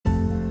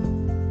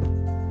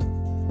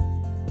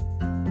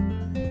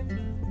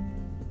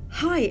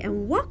Hi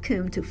and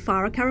welcome to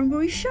Farah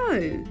Kariamburi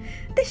show.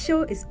 This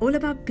show is all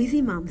about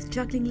busy mums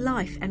juggling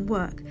life and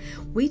work.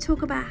 We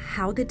talk about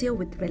how they deal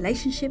with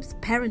relationships,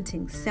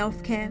 parenting,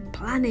 self-care,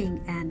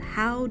 planning, and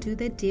how do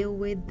they deal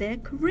with their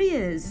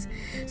careers.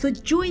 So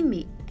join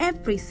me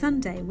every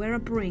Sunday where I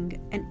bring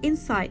an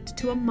insight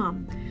to a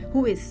mum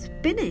who is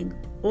spinning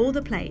all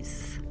the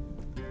plates.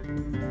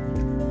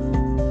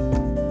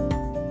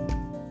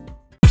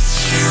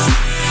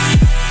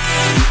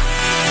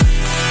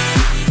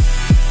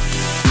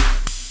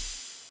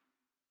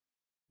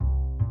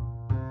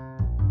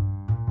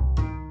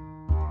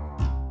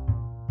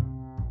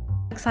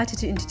 Excited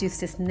to introduce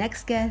this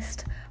next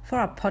guest for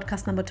our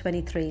podcast number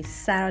 23,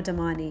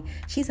 sarah.damani.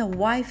 She's a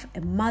wife,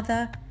 a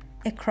mother,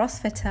 a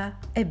crossfitter,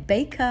 a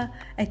baker,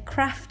 a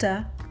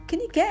crafter.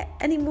 Can you get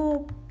any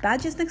more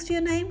badges next to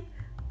your name?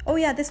 Oh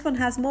yeah, this one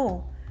has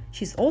more.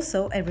 She's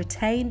also a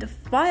retained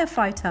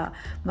firefighter,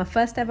 my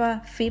first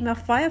ever female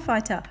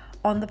firefighter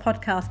on the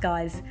podcast,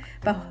 guys.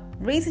 But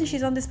reason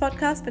she's on this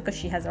podcast because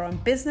she has her own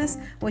business,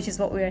 which is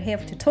what we're here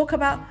to talk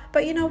about.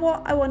 But you know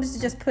what? I wanted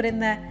to just put in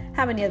there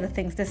how many other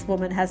things this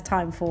woman has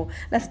time for.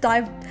 Let's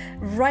dive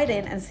right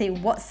in and see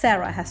what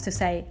Sarah has to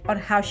say on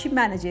how she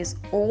manages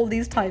all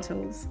these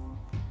titles.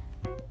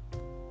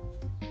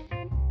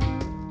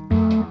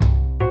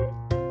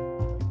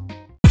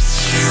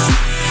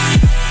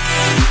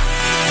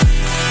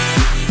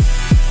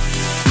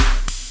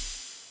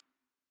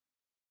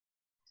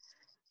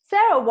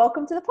 Sarah,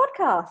 welcome to the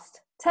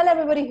podcast. Tell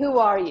everybody, who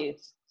are you?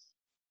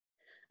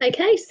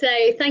 Okay, so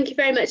thank you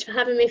very much for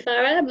having me,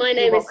 Farah. My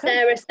name is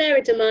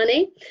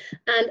sarah.damani,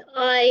 and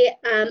I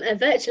am a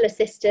virtual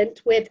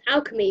assistant with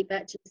Alchemy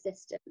Virtual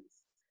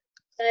Assistants.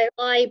 So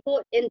I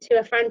bought into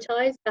a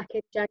franchise back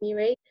in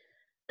January,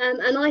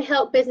 and I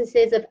help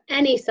businesses of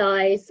any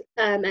size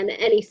and at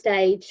any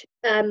stage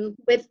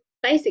with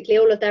basically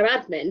all of their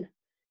admin.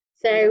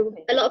 So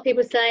a lot of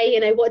people say,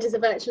 what does a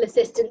virtual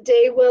assistant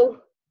do?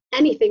 Well,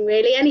 anything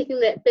really,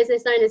 anything that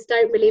business owners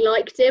don't really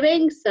like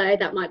doing. So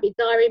that might be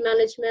diary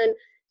management,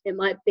 it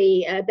might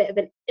be a bit of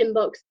an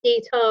inbox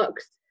detox,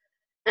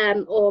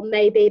 or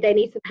maybe they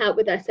need some help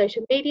with their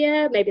social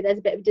media, maybe there's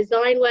a bit of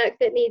design work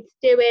that needs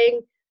doing,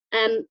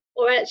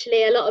 or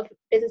actually a lot of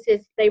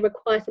businesses, they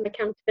require some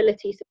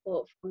accountability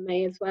support from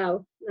me as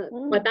well.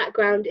 My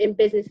background in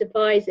business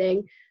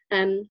advising,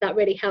 that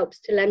really helps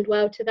to lend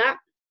well to that.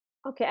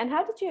 Okay, and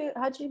how did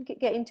you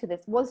get into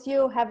this? Was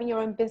you having your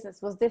own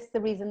business, was this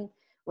the reason?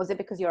 Was it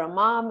because you're a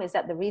mom? Is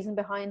that the reason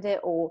behind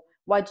it? Or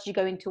why did you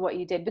go into what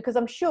you did? Because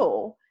I'm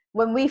sure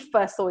when we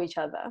first saw each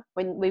other,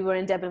 when we were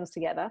in Debenhams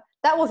together,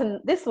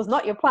 this was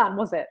not your plan,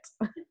 was it?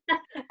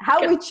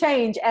 How we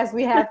change as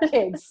we have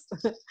kids.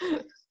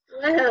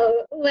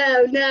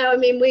 Well, no, I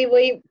mean,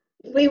 we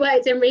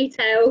worked in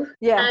retail,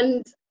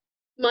 and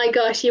my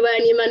gosh, you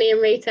earn your money in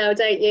retail,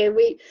 don't you?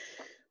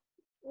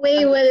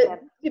 We were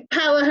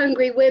power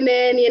hungry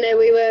women,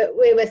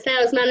 we were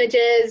sales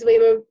managers, we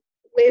were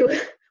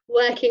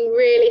working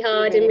really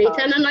hard in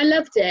retail, and I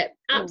loved it.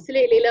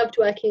 Absolutely loved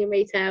working in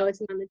retail as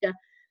a manager.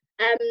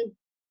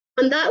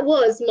 And that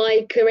was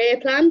my career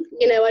plan.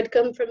 I'd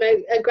come from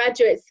a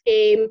graduate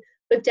scheme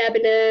with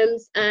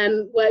Debenhams,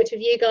 worked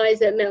with you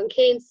guys at Milton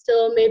Keynes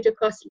store, moved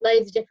across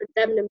loads of different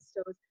Debenhams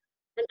stores,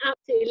 and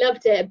absolutely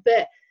loved it.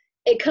 But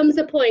it comes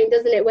a point,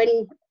 doesn't it,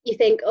 when you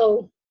think,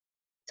 oh,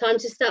 time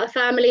to start a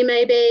family,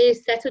 maybe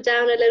settle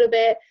down a little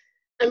bit.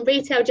 And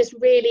retail just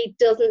really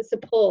doesn't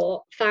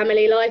support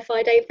family life,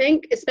 I don't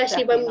think,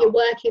 especially when you're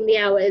working the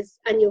hours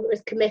and you're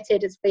as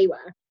committed as we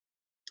were.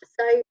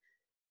 So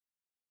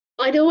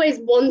I'd always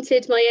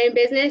wanted my own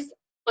business.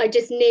 I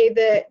just knew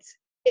that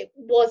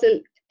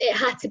it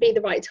had to be the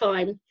right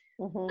time.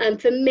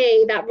 And for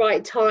me, that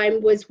right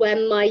time was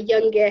when my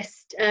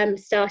youngest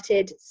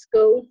started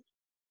school,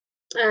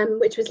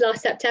 which was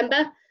last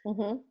September.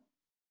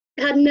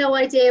 I had no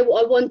idea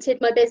what I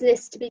wanted my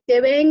business to be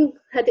doing.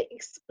 Had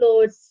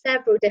explored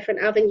several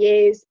different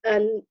avenues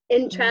and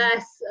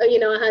interests. I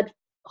had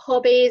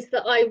hobbies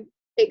that I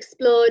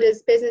explored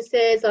as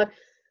businesses.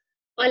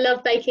 I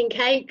love baking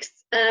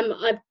cakes.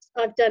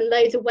 I've done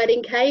loads of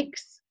wedding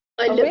cakes.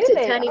 I looked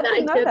at turning that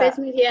into a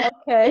business.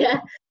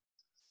 Yeah.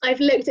 I've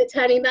looked at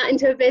turning that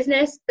into a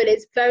business, but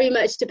it's very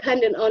much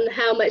dependent on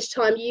how much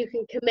time you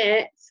can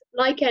commit.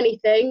 Like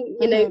anything,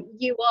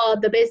 you are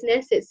the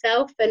business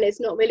itself, and it's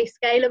not really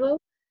scalable.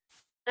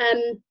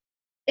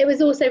 It was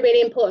also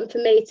really important for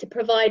me to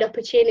provide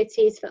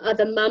opportunities for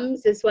other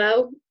mums as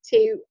well,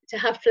 to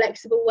have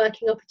flexible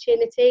working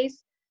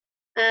opportunities.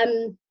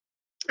 And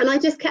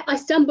I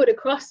stumbled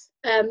across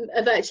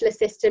a virtual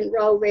assistant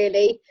role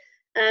really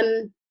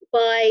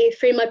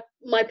through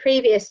my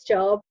previous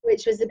job,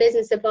 which was a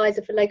business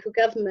advisor for local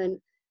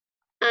government.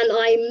 And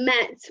I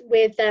met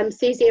with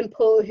Susie and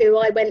Paul, who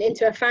I went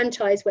into a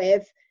franchise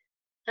with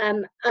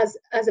as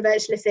a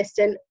virtual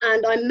assistant.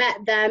 And I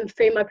met them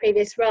through my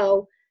previous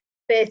role,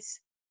 but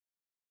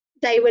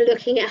they were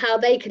looking at how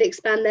they could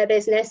expand their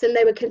business, and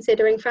they were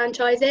considering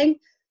franchising.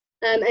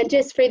 And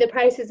just through the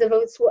process of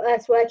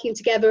us working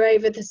together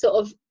over the sort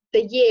of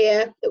the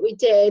year that we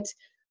did,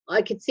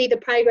 I could see the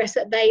progress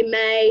that they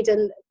made,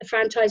 and the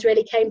franchise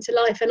really came to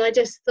life. And I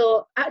just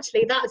thought,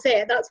 actually, that's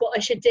it. That's what I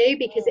should do,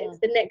 because it's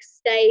the next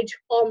stage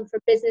on from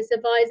business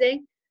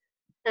advising.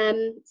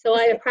 So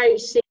I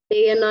approached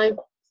Susie and I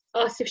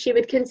asked if she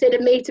would consider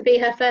me to be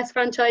her first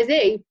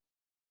franchisee.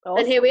 Awesome.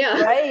 And here we are.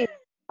 Great.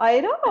 I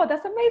know,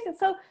 that's amazing.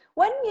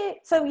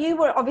 So you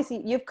were,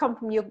 obviously you've come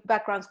from, your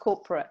background's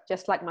corporate,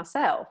 just like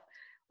myself.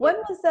 When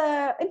was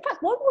in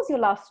fact, what was your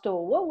last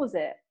store? What was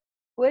it?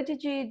 When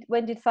did you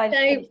decide to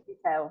finish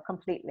retail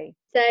completely?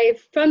 So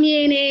from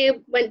uni,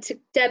 went to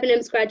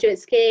Debenhams graduate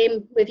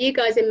scheme with you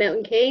guys in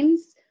Milton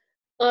Keynes.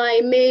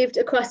 I moved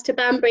across to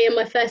Banbury in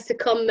my first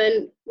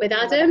secondment with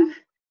Adam.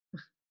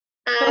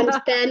 And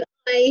then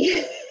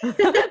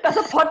that's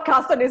a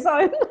podcast on its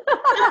own.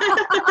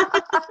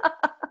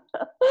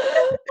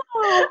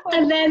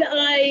 And then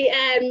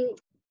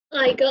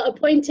I got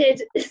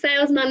appointed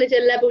sales manager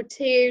level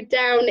 2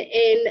 down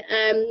in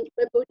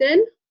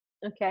Wimbledon.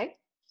 Okay.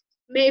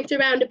 Moved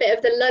around a bit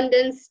of the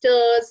London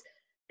stores,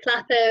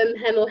 Clapham,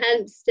 Hemel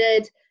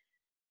Hempstead.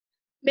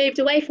 Moved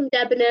away from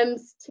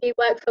Debenhams to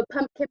work for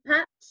Pumpkin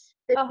Patch,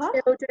 the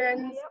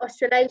children's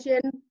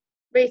Australasian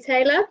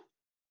retailer.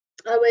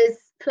 I was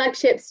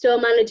flagship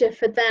store manager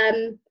for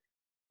them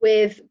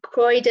with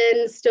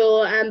Croydon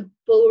store and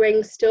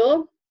Bullring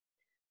store.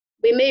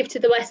 We moved to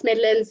the West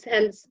Midlands,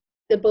 hence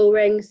the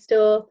Bullring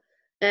store,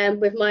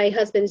 with my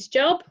husband's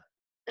job.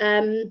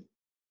 And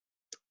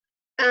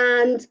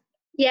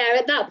yeah,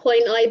 at that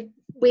point,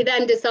 we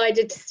then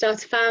decided to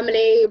start a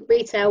family.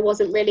 Retail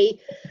wasn't really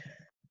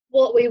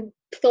what we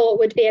thought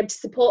would be able to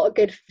support a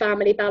good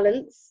family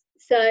balance.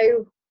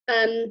 So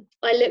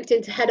I looked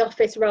into head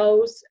office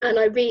roles and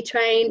I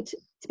retrained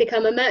to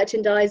become a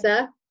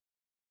merchandiser,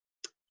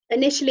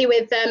 initially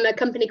with a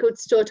company called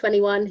Store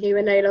 21, who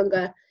are no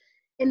longer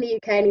in the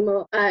UK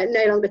anymore,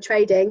 no longer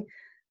trading.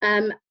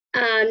 And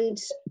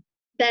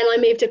then I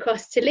moved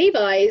across to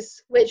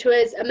Levi's, which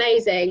was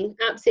amazing.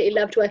 Absolutely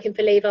loved working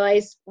for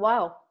Levi's.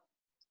 Wow.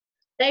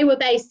 They were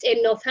based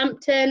in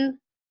Northampton,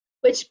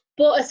 which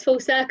brought us full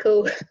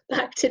circle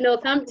back to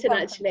Northampton,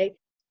 actually.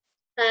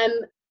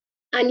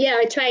 And yeah,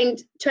 I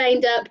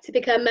trained up to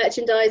become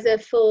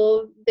merchandiser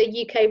for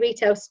the UK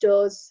retail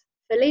stores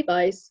for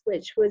Levi's,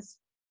 which was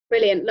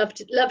brilliant.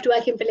 Loved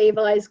working for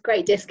Levi's.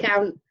 Great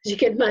discount, as you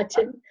can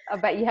imagine. I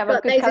bet you have a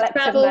good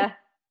collection there.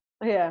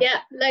 Yeah,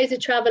 loads of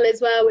travel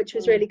as well, which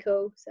was really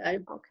cool. So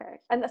okay.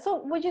 And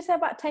so would you say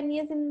about 10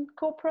 years in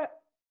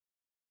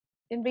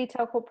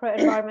retail corporate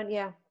environment?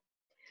 Yeah.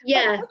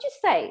 What would you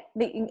say,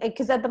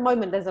 because at the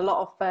moment there's a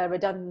lot of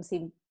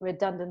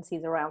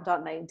redundancies around,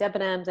 aren't they?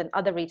 Debenhams and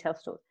other retail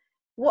stores.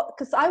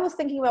 Because I was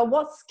thinking about,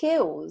 what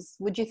skills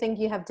would you think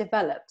you have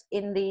developed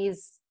in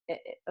these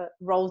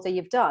roles that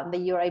you've done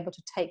that you're able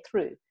to take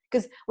through?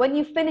 Because when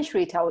you finish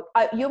retail,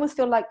 you almost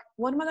feel like,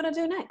 what am I going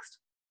to do next?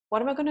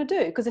 What am I going to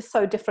do? Because it's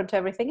so different to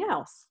everything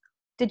else.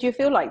 Did you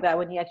feel like that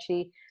when you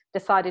actually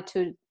decided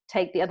to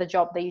take the other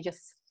job that you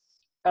just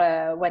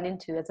went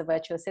into as a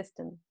virtual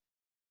assistant?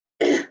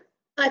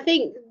 I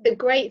think the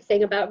great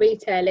thing about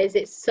retail is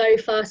it's so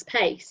fast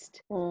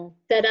paced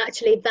that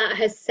actually that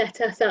has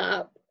set us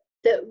up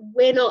that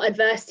we're not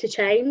adverse to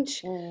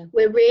change.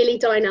 We're really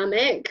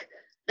dynamic.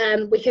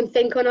 We can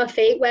think on our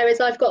feet,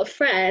 whereas I've got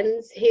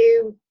friends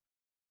who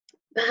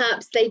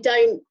perhaps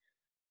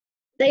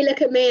they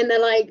look at me and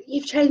they're like,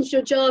 you've changed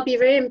your job,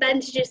 you've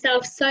reinvented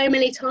yourself so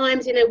many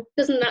times,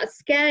 doesn't that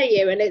scare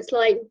you? And it's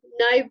like,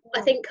 no,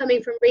 I think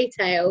coming from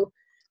retail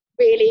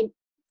really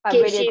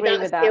gives you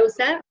that skill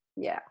set.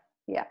 Yeah,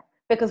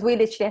 because we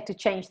literally had to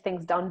change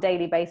things on a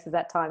daily basis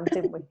at times,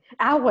 didn't we?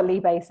 Hourly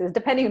basis,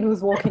 depending on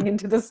who's walking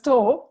into the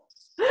store.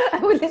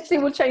 And we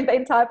literally will change the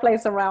entire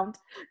place around.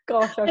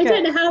 Gosh, okay. I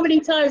don't know how many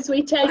times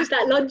we changed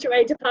that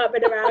lingerie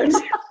department around.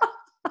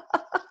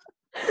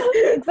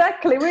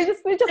 Exactly. We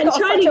just got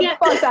such a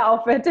buzz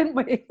out of it, didn't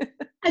we?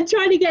 And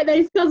trying to get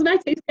those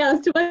cosmetics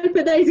girls to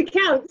open those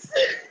accounts.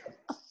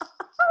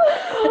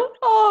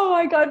 Oh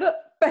my God.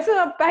 Better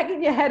than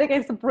banging your head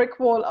against a brick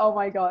wall. Oh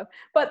my God.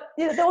 But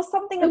there was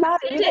something about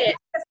it. We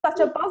got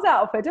such a buzz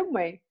out of it, didn't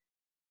we?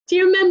 Do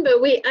you remember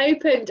we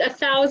opened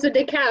 1,000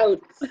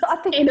 accounts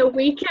in a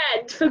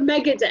weekend for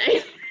Mega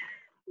Day?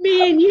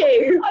 Me and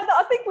you.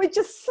 I think we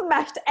just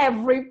smashed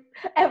every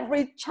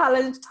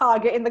challenge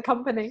target in the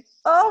company.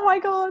 Oh my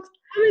God.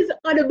 I was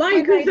on a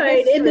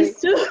microphone in the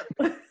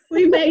store.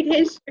 We made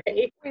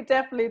history. We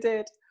definitely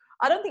did.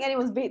 I don't think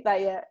anyone's beat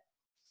that yet.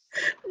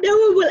 No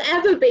one will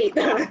ever beat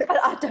that.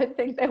 I don't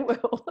think they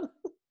will.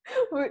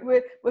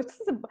 We're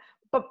just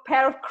a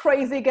pair of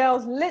crazy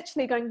girls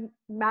literally going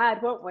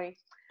mad, weren't we?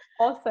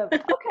 Awesome.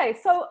 Okay,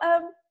 so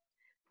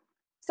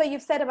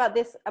you've said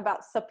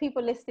about so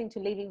people listening to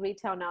leaving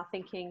retail now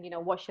thinking,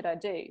 what should I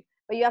do?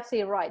 But you're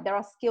absolutely right. There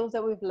are skills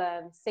that we've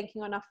learned,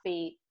 thinking on our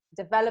feet,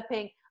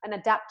 developing and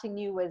adapting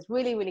new ways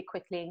really, really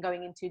quickly and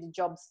going into the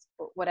jobs,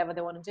 whatever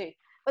they want to do.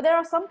 But there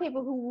are some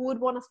people who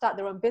would want to start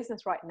their own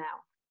business right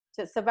now.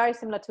 So it's very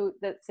similar to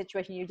the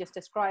situation you're just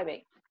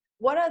describing.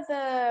 What's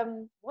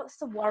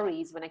the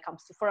worries when it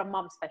comes to, for a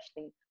mum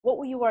especially? What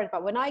were you worried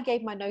about? When I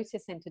gave my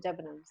notice into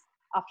Debenhams,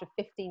 after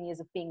 15 years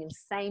of being in the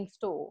same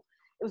store,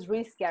 it was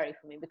really scary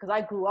for me because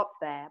I grew up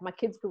there. My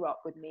kids grew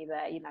up with me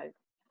there,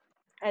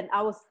 and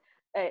I was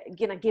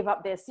going to give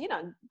up this,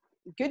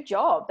 good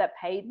job that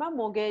paid my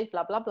mortgage,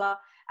 blah, blah, blah.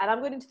 And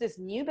I'm going into this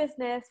new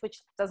business,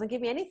 which doesn't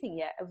give me anything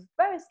yet. It was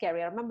very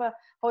scary. I remember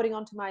holding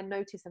on to my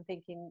notice and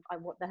thinking,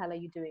 what the hell are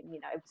you doing?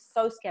 It was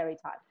so scary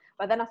time.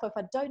 But then I thought,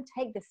 if I don't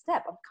take this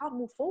step, I can't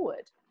move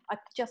forward. I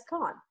just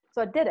can't.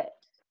 So I did it.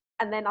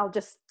 And then I'll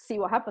just see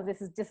what happens.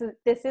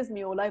 This is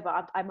me all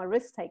over. I'm a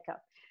risk taker.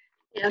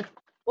 Yeah.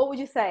 What would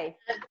you say?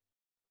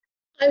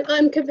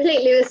 I'm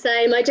completely the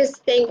same. I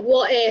just think,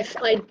 what if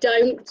I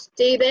don't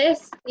do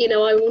this?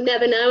 I will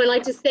never know. And I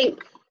just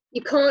think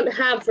you can't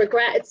have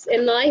regrets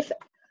in life.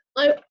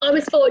 I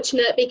was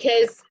fortunate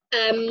because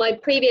my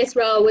previous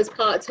role was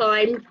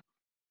part-time,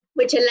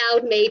 which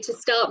allowed me to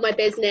start my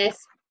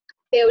business,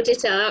 build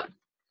it up,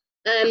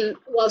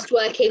 whilst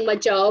working my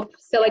job.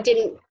 So I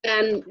didn't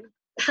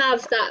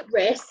have that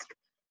risk.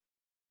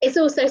 It's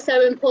also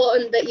so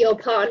important that your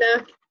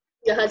partner,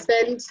 your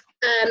husband,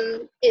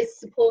 is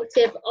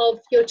supportive of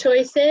your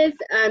choices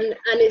and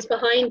is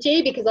behind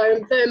you, because I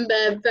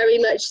remember very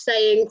much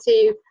saying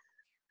to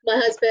my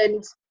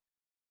husband,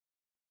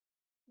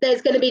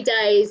 there's going to be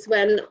days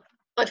when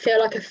I feel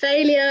like a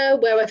failure,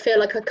 where I feel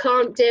like I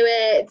can't do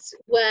it,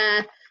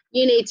 where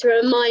you need to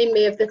remind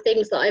me of the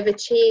things that I've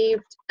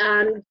achieved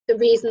and the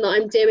reason that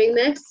I'm doing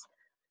this.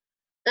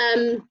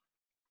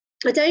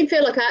 I don't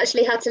feel like I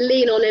actually had to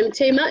lean on him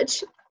too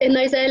much in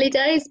those early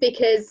days,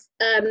 because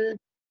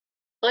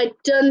I'd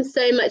done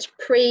so much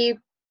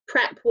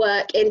pre-prep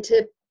work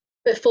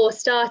before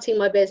starting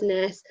my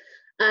business,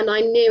 and I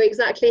knew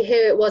exactly who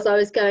it was I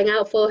was going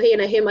out for,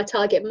 who my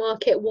target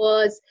market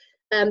was,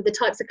 the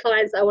types of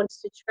clients I wanted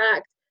to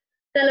attract.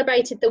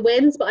 Celebrated the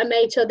wins, but I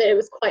made sure that it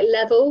was quite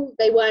level.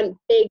 They weren't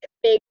big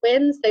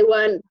wins. They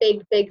weren't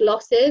big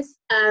losses,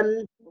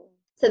 so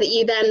that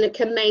you then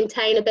can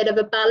maintain a bit of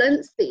a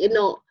balance, that you're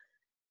not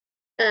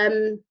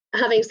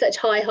having such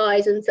high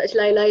highs and such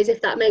low lows,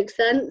 if that makes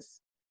sense.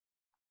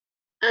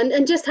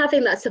 And just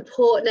having that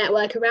support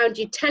network around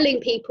you,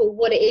 telling people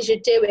what it is you're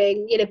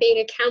doing,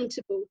 being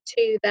accountable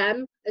to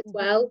them as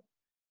well.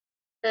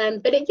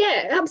 But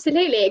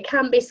absolutely, it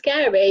can be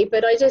scary,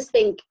 but I just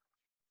think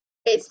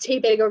it's too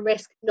big a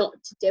risk not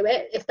to do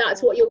it if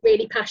that's what you're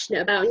really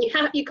passionate about. And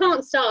you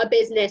can't start a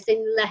business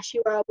unless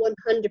you are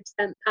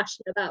 100%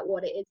 passionate about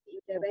what it is that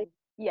you're doing.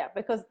 Yeah,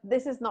 because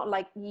this is not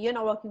like you're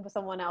not working for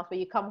someone else where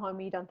you come home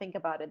and you don't think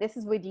about it. This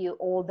is with you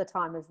all the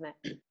time, isn't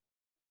it?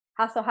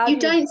 How you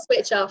don't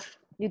switch off.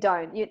 You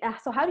don't.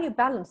 So how do you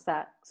balance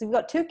that? So you've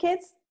got 2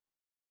 kids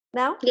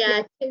now?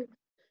 Yeah,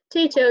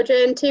 two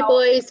children, 2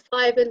 boys,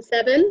 5 and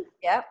 7.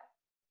 Yeah.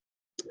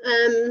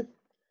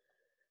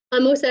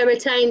 I'm also a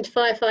retained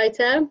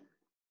firefighter.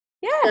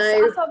 Yes, so,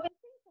 I saw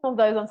some of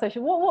those on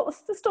social. What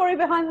was the story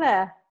behind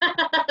there?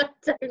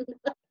 Don't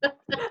know.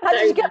 How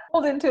did you get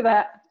pulled into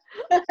that?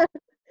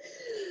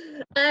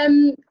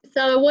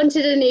 So I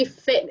wanted a new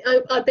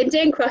I've been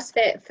doing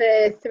CrossFit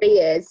for 3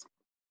 years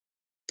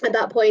at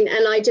that point,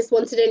 and I just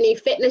wanted a new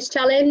fitness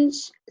challenge,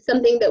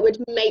 something that would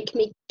make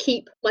me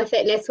keep my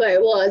fitness where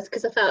it was,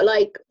 because I felt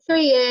like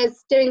 3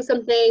 years doing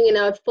something,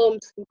 I've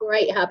formed some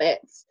great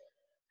habits.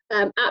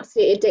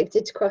 Absolutely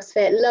addicted to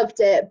CrossFit, loved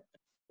it,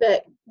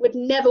 but would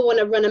never want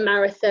to run a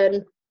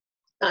marathon.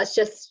 That's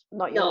just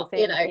not your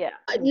thing. Yeah.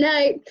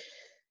 No,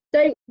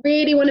 don't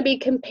really want to be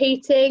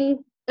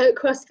competing at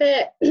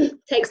CrossFit.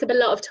 Takes up a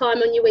lot of time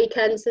on your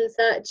weekends and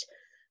such.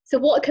 So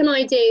what can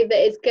I do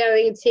that is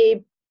going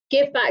to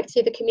give back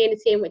to the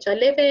community in which I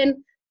live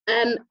in,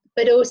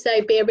 but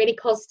also be a really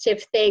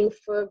positive thing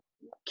for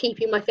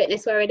keeping my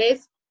fitness where it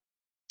is?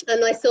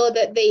 And I saw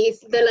that the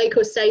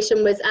local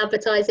station was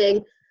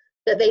advertising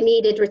that they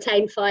needed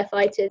retained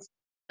firefighters,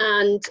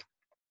 and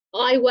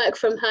I work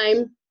from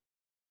home,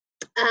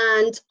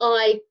 and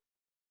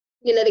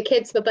the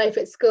kids were both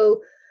at school,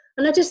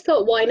 and I just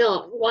thought, why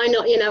not?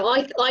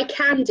 I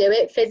can do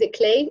it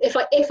physically.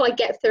 If I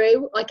get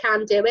through, I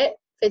can do it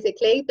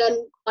physically,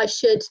 then I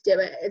should do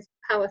it, is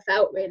how I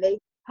felt, really.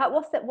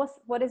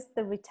 What is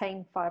the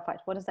retained firefighter?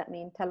 What does that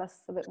mean? Tell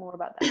us a bit more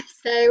about that.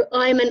 So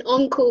I'm an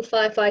on-call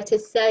firefighter.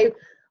 So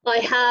I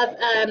have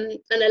an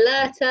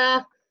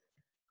alerter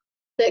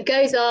that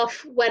goes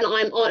off when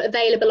I'm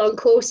available on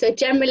call. So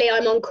generally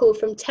I'm on call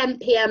from 10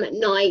 p.m. at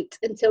night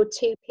until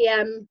 2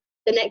 p.m.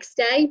 the next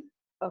day.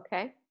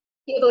 Okay.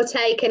 Give or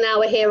take an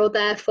hour here or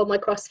there for my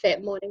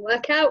CrossFit morning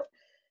workout.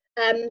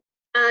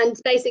 And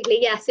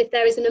basically, yes, if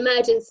there is an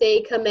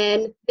emergency, come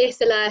in, this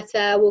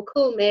alerter will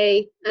call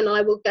me, and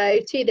I will go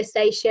to the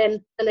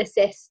station and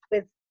assist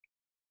with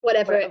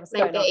whatever it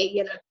may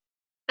be,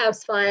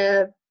 house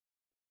fire,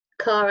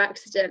 car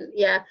accident,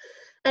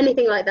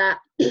 anything like that.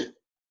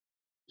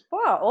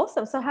 Wow,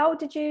 awesome. So how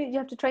did you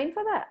have to train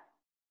for that?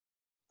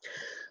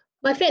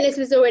 My fitness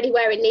was already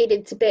where it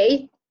needed to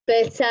be,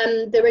 but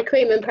the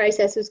recruitment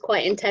process was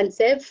quite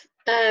intensive.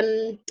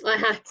 I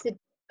had to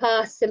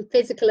pass some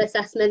physical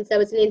assessments. There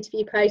was an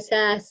interview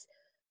process,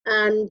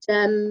 and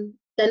then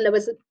there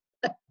was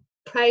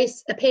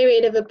a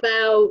period of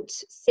about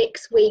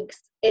 6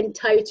 weeks in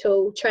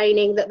total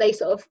training that they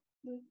sort of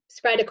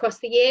spread across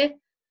the year.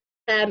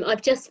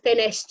 I've just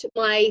finished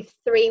my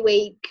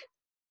 3-week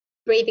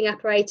breathing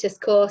apparatus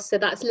course, so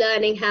that's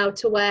learning how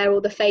to wear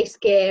all the face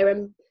gear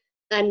and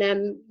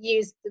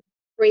use the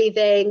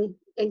breathing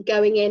and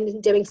going in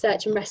and doing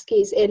search and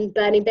rescues in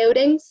burning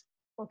buildings.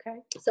 Okay.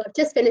 So I've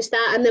just finished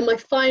that, and then my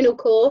final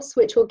course,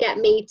 which will get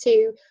me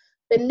to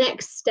the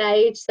next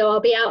stage, so I'll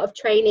be out of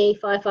trainee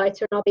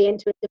firefighter and I'll be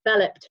into a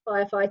developed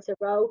firefighter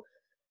role,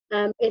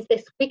 is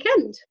this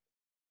weekend.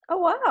 Oh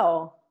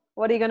wow,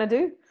 what are you going to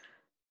do?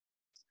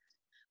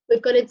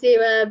 We've got to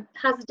do a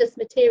hazardous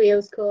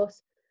materials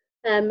course,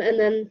 and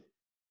then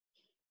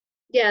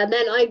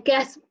I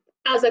guess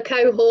as a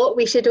cohort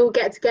we should all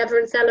get together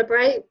and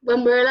celebrate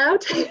when we're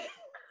allowed.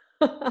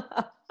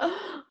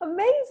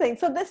 Amazing.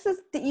 So this is,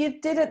 you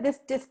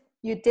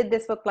did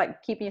this for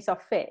like keeping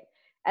yourself fit,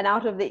 and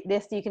out of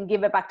this you can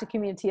give it back to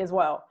community as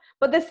well.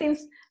 But this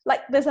seems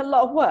like there's a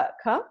lot of work,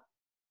 huh?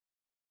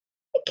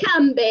 It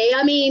can be.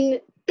 I mean,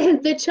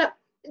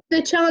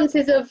 the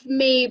chances of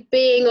me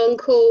being on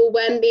call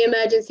when the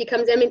emergency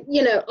comes in, I mean,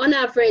 you know, on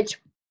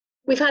average,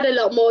 we've had a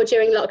lot more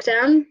during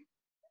lockdown.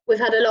 We've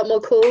had a lot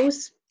more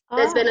calls.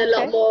 There's been a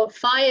lot more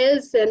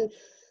fires, and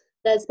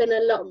there's been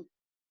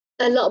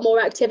a lot more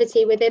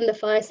activity within the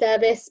fire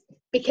service,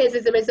 because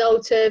as a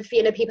result of,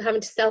 you know, people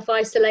having to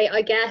self-isolate,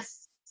 I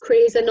guess,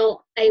 crews are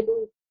not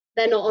able,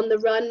 they're not on the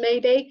run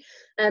maybe.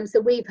 So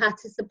we've had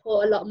to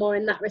support a lot more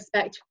in that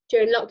respect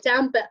during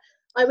lockdown. But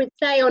I would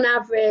say on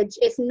average,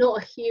 it's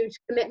not a huge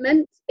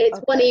commitment. It's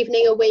one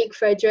evening a week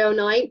for a drill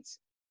night,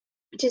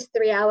 just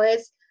 3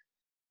 hours.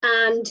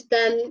 And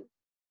then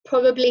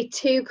probably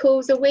 2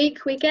 calls a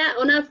week we get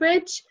on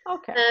average.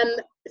 Okay.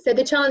 So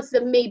the chances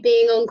of me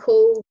being on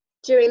call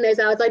during those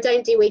hours, I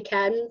don't do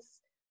weekends.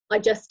 I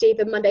just do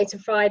them Monday to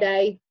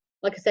Friday,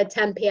 like I said,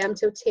 10 p.m.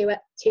 till 2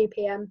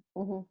 p.m.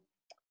 Mm-hmm.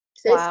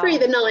 So it's through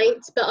the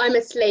night, but I'm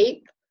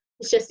asleep.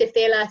 It's just if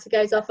the alert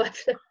goes off, I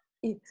have to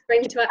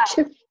spring into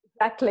action.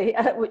 Exactly,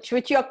 which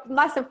you're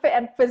nice and fit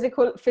and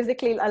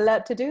physically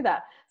alert to do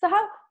that. So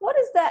what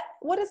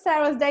does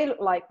Sarah's day look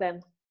like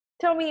then?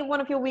 Tell me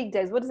one of your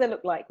weekdays. What does it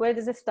look like? Where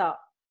does it start?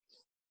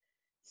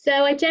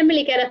 So I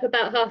generally get up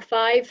about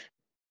 5:30.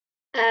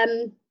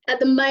 At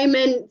the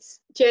moment,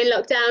 during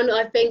lockdown,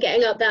 I've been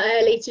getting up that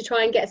early to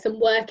try and get some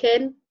work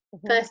in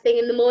first thing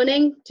in the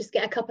morning, just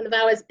get a couple of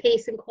hours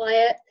peace and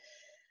quiet.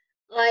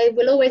 I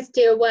will always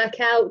do a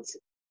workout.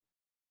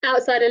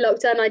 Outside of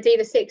lockdown, I do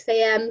the 6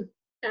 a.m.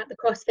 at the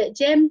CrossFit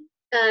gym.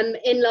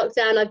 In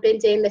lockdown, I've been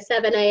doing the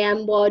 7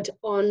 a.m. WOD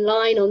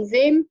online on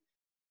Zoom.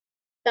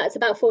 That's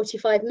about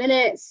 45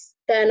 minutes.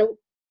 Then I'll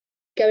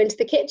go into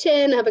the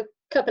kitchen, have a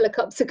couple of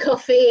cups of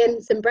coffee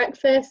and some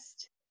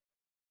breakfast.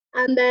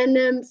 And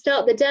then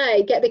start the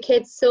day, get the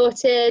kids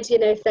sorted, you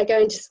know, if they're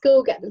going to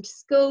school, get them to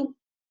school.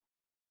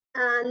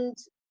 And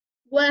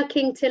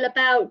working till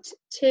about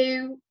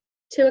 2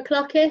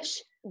 o'clock-ish.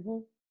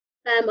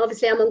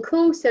 Obviously I'm on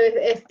call, so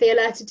if the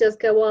alert does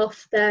go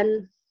off,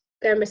 then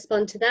go and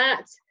respond to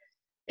that.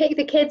 Pick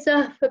the kids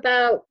up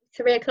about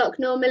 3 o'clock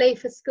normally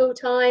for school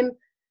time.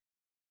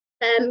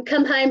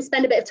 Come home,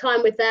 spend a bit of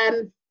time with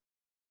them,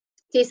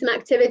 do some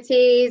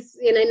activities.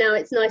 You know, now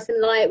it's nice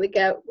and light, we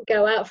go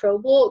out for a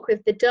walk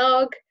with the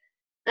dog,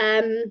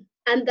 and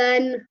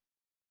then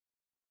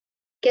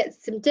get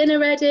some dinner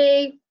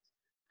ready.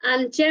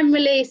 And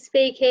generally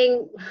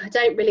speaking, I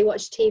don't really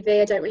watch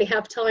TV, I don't really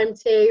have time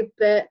to,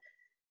 but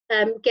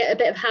get a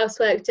bit of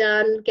housework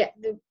done, get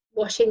the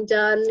washing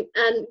done,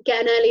 and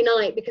get an early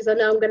night, because I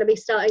know I'm going to be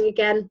starting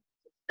again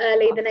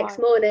early the next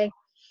morning.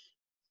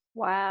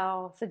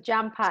 Wow, so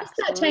jam-packed.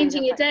 Just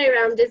changing your day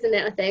around, isn't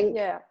it, I think?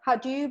 Yeah. How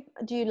do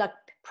you like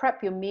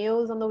prep your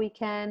meals on the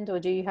weekend, or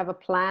do you have a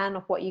plan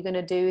of what you're going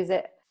to do? Is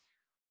it?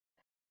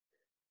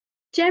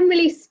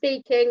 Generally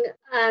speaking,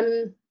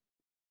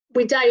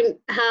 we don't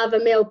have a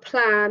meal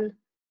plan,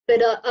 but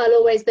I'll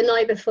always, the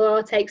night before,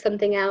 I'll take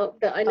something out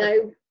that I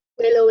know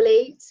we'll all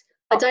eat.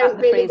 I don't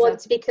really want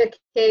to be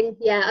cooking.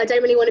 Yeah, I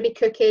don't really want to be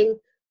cooking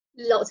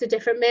lots of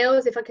different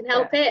meals if I can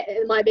help it.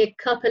 It might be a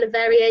couple of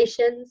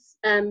variations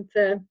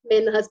for me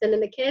and the husband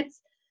and the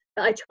kids,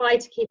 but I try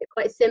to keep it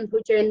quite simple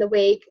during the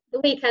week. The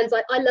weekends,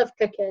 I love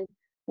cooking.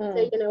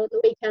 So, you know, on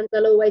the weekends,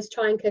 I'll always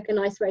try and cook a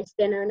nice roast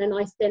dinner and a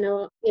nice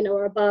dinner, you know,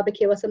 or a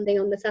barbecue or something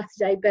on the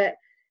Saturday. But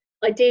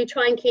I do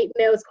try and keep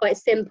meals quite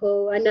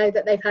simple. I know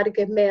that they've had a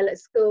good meal at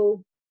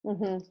school.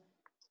 And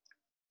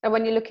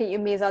when you look at your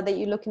meals, are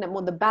you looking at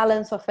more the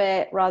balance of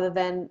it rather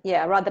than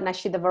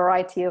actually the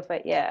variety of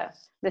it? Yeah,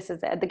 this is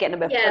it. They're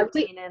getting a bit of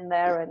protein in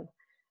there, and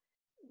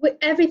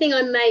everything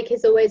I make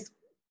is always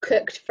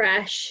cooked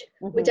fresh.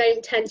 We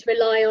don't tend to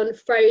rely on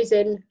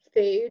frozen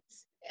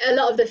foods. A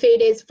lot of the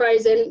food is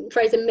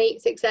frozen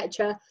meats,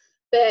 etc.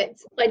 But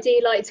I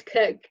do like to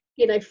cook,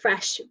 you know,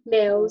 fresh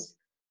meals,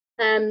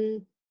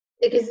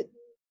 because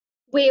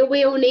we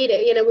all need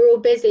it. You know, we're all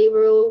busy.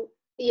 We're all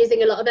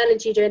using a lot of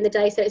energy during the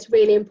day, so it's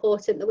really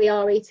important that we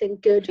are eating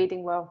good,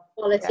 eating well,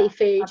 quality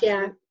food. Absolutely.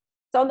 Yeah.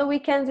 So on the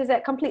weekends, is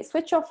it complete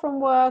switch off from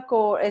work,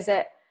 or is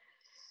it?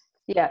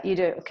 Yeah, you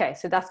do. Okay,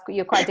 so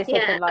you're quite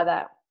disciplined like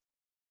that.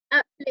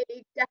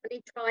 absolutely,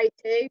 definitely try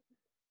to.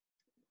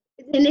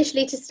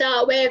 Initially, to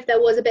start with,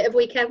 there was a bit of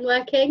weekend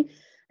working,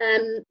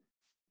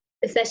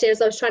 especially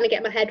as I was trying to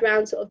get my head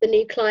around sort of the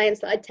new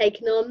clients that I'd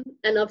taken on,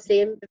 and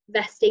obviously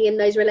investing in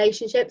those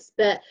relationships.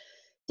 But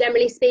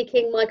generally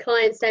speaking, my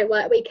clients don't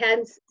work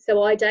weekends,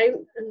 so I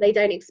don't, and they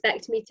don't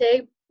expect me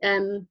to,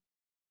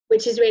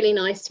 which is really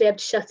nice to be able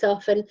to shut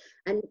off and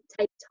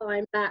take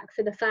time back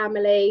for the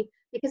family,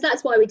 because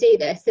that's why we do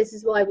this. This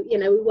is why, we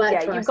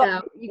work for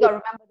ourselves. You got to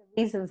remember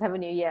the reasons,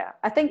 haven't you? Yeah,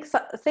 I think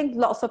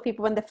lots of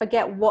people, when they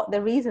forget what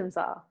the reasons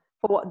are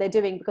for what they're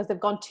doing, because they've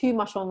gone too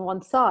much on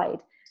one side,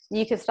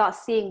 you can start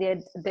seeing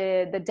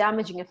the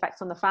damaging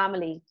effects on the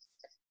family.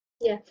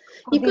 Yeah,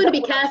 you've got to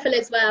be careful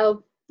as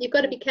well. You've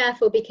got to be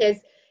careful, because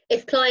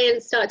if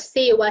clients start to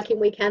see you working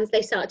weekends,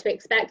 they start to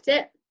expect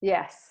it.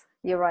 Yes,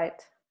 you're right.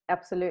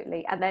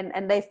 Absolutely.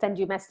 And they send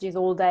you messages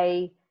all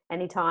day,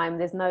 anytime.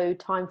 There's no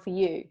time for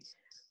you.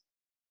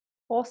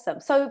 Awesome.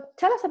 So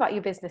tell us about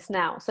your business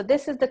now. So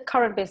this is the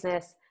current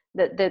business,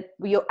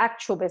 your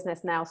actual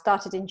business now,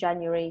 started in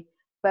January,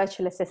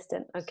 virtual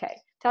assistant. Okay.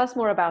 Tell us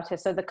more about it.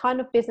 So the kind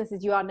of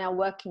businesses you are now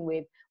working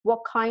with, what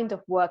kind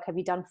of work have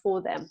you done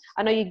for them?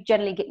 I know you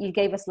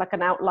gave us like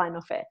an outline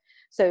of it.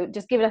 So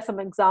just give us some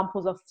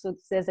examples so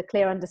there's a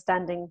clear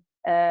understanding.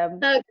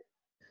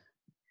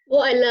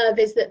 What I love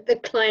is that the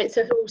clients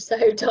are all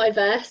so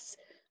diverse.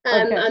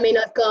 Okay. I mean,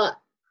 I've got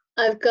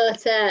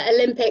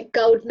Olympic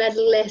gold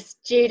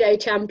medalist judo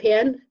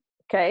champion.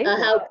 Okay.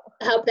 I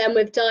help them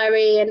with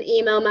diary and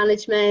email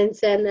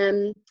management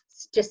and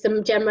just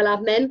some general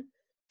admin.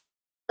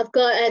 I've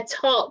got a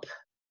top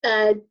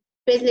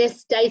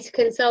business data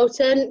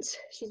consultant.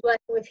 She's working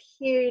with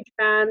huge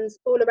brands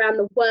all around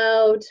the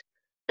world.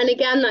 And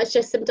again, that's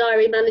just some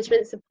diary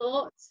management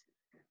support.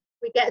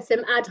 We get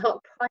some ad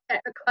hoc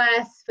project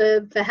requests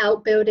for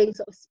help building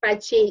sort of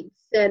spreadsheets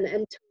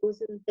and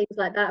tools and things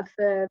like that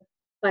for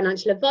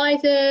financial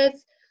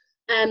advisors.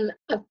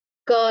 I've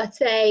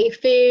got a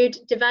food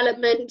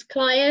development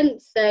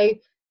client. So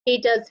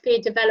he does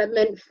food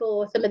development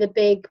for some of the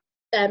big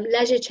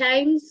leisure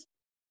chains.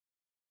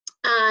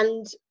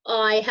 And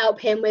I help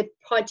him with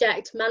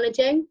project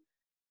managing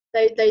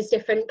those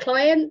different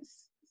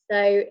clients.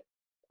 So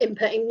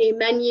inputting new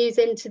menus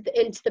into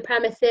the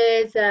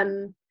premises,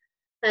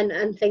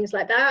 and things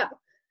like that.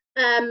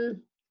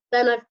 Then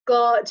I've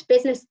got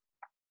business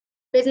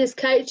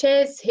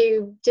coaches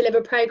who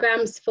deliver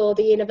programs for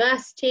the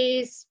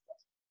universities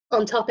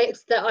on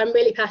topics that I'm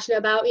really passionate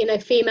about,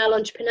 female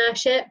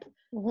entrepreneurship.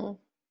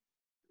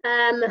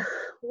 Mm-hmm.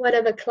 What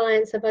other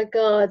clients have I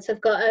got? So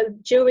I've got a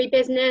jewelry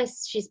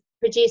business. She's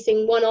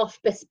producing one-off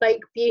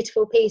bespoke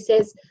beautiful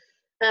pieces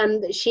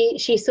that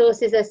she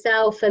sources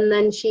herself, and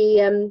then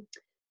she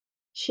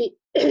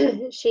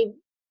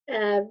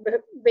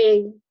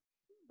really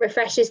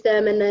refreshes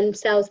them and then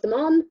sells them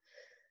on.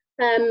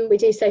 We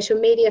do social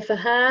media for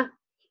her.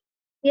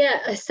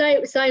 Yeah,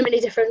 so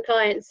many different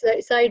clients,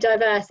 so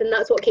diverse, and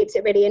that's what keeps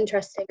it really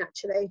interesting,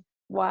 actually.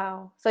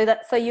 Wow. So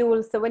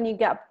when you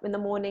get up in the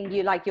morning,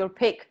 you'll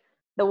pick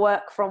the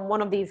work from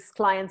one of these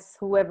clients,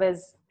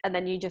 whoever's, and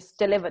then you just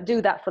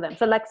do that for them.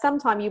 So like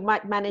sometime you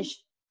might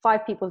manage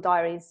 5 people's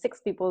diaries,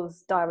 6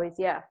 people's diaries.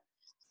 Yeah.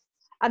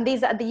 And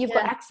you've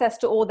got access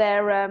to all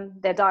their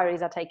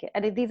diaries, I take it.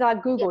 And these are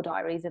Google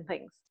diaries and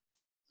things.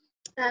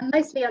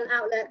 Mostly on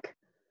Outlook.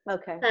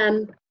 Okay.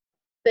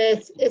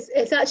 But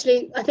it's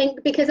actually, I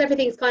think, because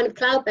everything's kind of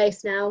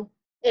cloud-based now,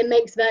 it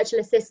makes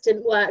virtual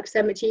assistant work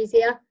so much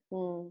easier.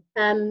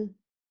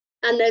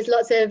 And there's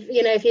lots of,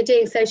 if you're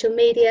doing social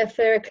media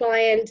for a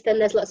client, then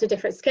there's lots of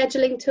different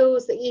scheduling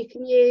tools that you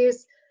can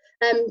use.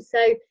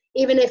 So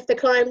even if the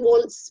client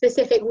wants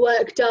specific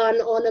work done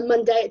on a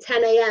Monday at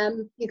 10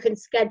 a.m, you can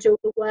schedule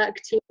the work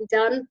to be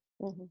done.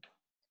 Mm-hmm.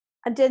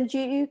 And then do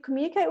you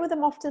communicate with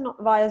them often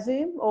via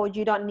Zoom, or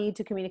you don't need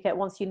to communicate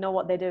once you know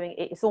what they're doing?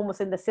 It's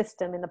almost in the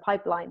system, in the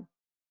pipeline.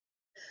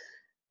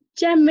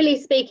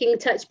 Generally speaking,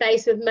 touch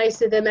base with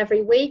most of them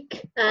every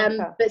week,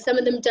 but some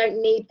of them don't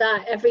need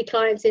that. Every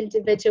client's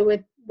individual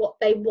with what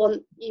they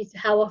want you to,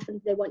 how often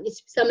they want you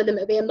to. Some of them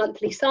it'll be a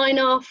monthly sign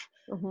off,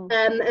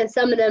 and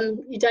some of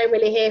them you don't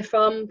really hear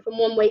from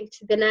one week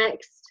to the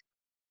next.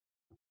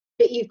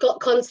 But you've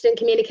got constant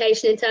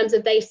communication in terms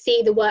of they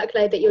see the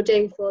workload that you're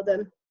doing for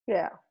them.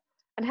 Yeah.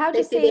 And how do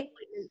you see?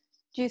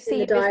 Do you see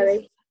the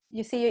diary?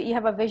 You see, you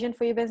have a vision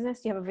for your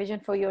business. You have a vision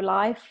for your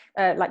life.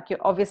 I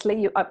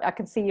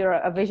can see you're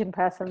a vision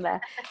person there.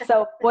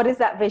 So, what is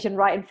that vision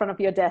right in front of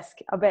your desk?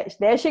 I bet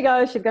there she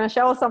goes. She's going to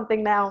show us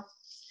something now.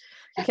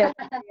 Okay.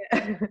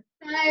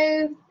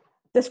 So,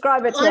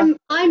 describe it to us.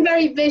 I'm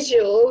very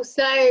visual.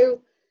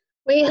 So,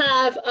 we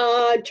have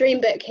our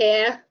dream book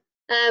here,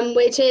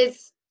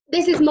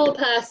 this is more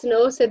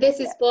personal. So this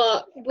is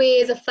what we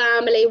as a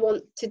family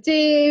want to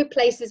do,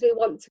 places we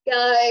want to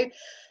go.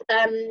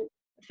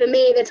 For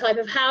me, the type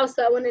of house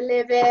that I want to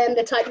live in,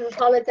 the type of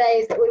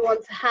holidays that we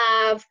want to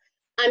have,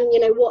 and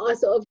what our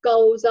sort of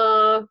goals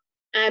are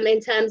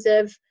in terms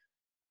of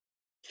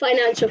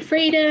financial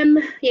freedom,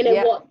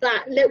 what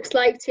that looks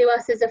like to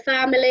us as a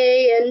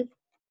family. And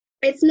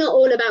it's not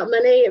all about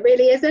money, it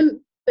really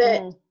isn't.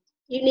 but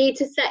you need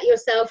to set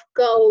yourself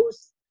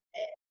goals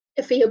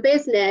for your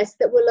business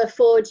that will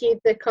afford you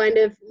the kind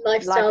of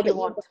lifestyle that you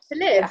want to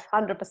live. Yeah,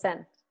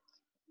 100%.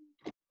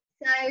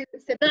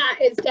 So that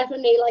is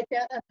definitely like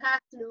a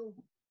personal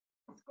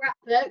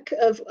scrapbook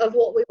of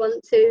what we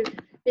want to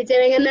be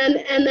doing, and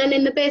then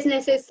in the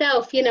business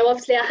itself, you know,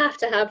 obviously I have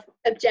to have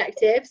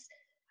objectives,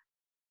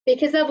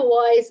 because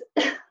otherwise,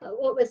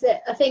 what was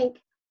it? I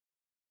think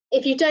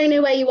if you don't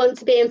know where you want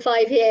to be in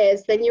 5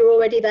 years, then you're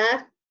already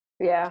there.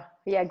 Yeah,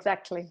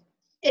 exactly.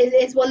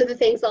 It's one of the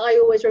things that I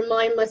always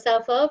remind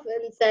myself of,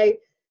 and so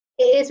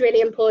it is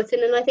really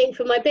important. And I think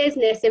for my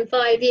business in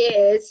 5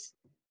 years,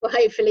 well,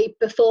 hopefully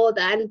before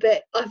then,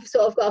 but I've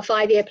sort of got a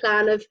 5-year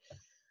plan of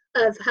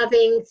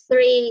having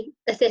 3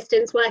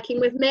 assistants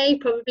working with me,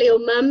 probably all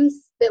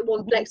mums that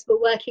want flexible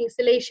working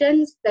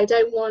solutions. They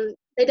don't want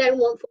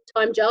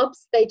full-time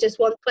jobs. They just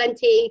want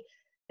 20,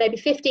 maybe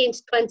 15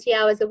 to 20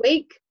 hours a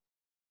week.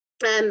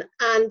 And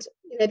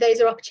you know,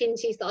 those are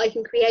opportunities that I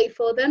can create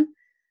for them.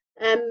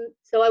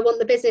 So I want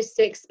the business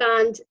to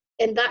expand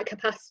in that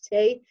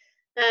capacity.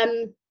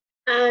 And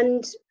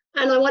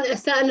I want a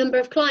certain number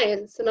of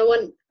clients, and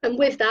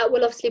with that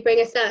we'll obviously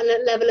bring a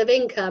certain level of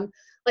income.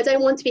 I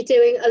don't want to be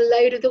doing a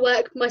load of the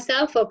work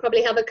myself. I'll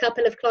probably have a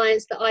couple of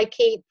clients that I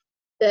keep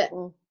that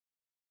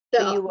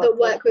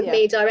work with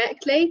me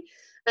directly,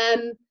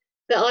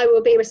 but I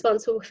will be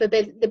responsible for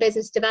the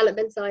business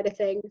development side of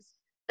things,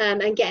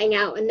 and getting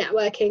out and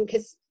networking,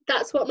 because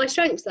that's what my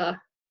strengths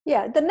are.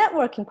 Yeah, the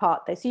networking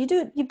part there. So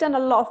you've done a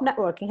lot of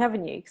networking,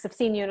 haven't you? Because I've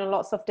seen you in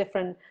lots of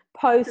different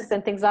posts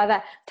and things like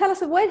that. Tell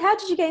us, how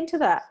did you get into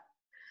that?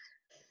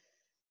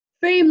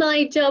 Through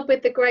my job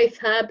with the Growth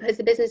Hub as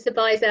a business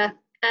advisor,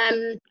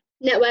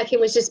 networking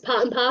was just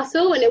part and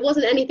parcel, and it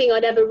wasn't anything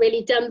I'd ever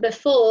really done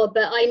before,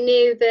 but I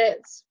knew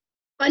that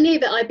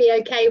I'd be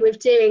okay with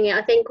doing it.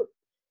 I think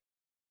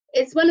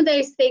it's one of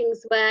those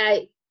things where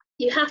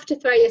you have to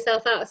throw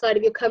yourself outside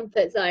of your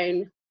comfort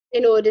zone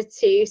in order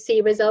to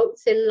see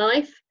results in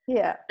life.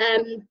 Yeah.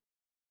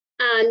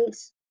 And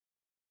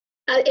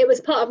it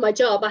was part of my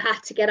job. I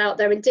had to get out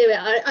there and do it.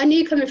 I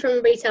knew, coming from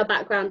a retail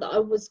background, that I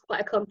was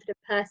quite a confident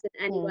person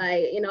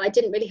anyway. You know, I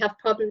didn't really have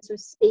problems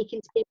with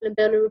speaking to people and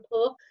building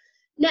rapport.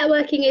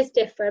 Networking is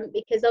different,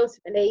 because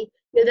ultimately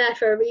you're there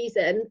for a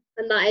reason,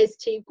 and that is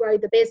to grow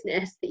the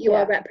business that you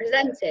are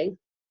representing.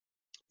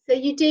 So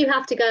you do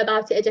have to go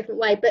about it a different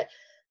way. But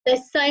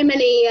there's so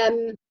many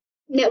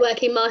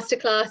networking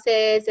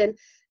masterclasses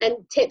and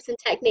tips and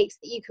techniques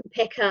that you can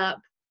pick up,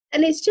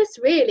 and it's just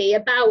really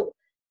about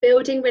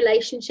building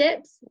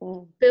relationships,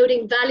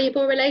 building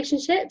valuable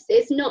relationships.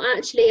 It's not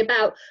actually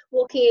about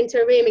walking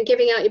into a room and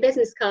giving out your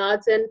business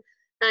cards and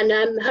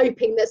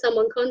hoping that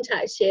someone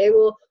contacts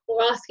you,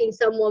 or asking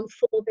someone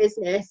for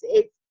business.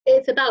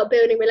 It's about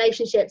building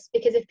relationships,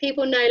 because if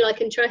people know, like,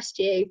 and trust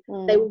you,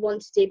 they will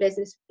want to do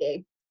business with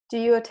you. Do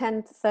you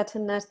attend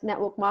certain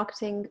network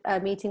marketing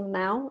meetings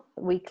now,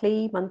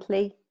 weekly,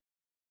 monthly?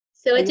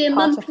 So I do a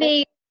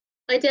monthly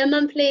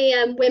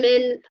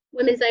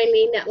women's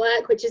only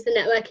network, which is the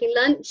networking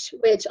lunch,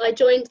 which I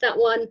joined that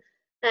one,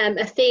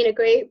 Athena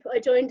group. I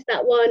joined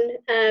that one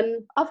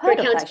I've for heard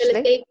accountability. Of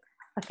actually.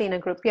 Athena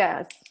group,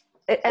 yes.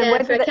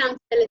 And for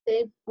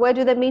accountability. Where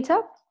do they meet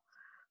up?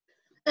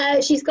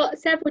 She's got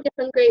several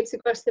different groups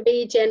across the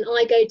region.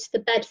 I go to the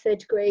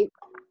Bedford group.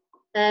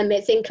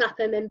 It's in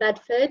Clapham in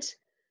Bedford,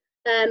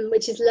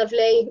 which is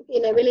lovely.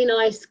 You know, really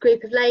nice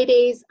group of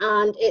ladies,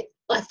 and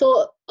I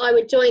thought I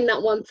would join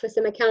that one for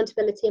some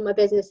accountability in my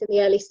business in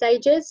the early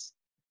stages.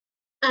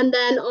 And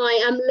then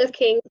I am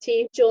looking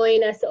to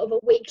join a sort of a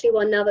weekly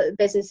one now that the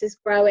business is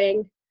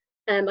growing.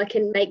 I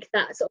can make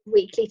that sort of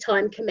weekly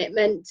time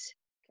commitment.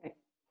 Okay.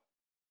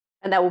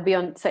 And that will be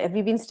on, so have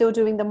you been still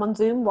doing them on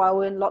Zoom while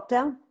we're in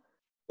lockdown?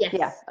 Yes.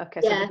 Yeah.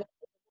 Okay. So they've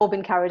all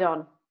been carried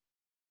on.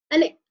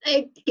 And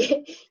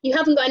you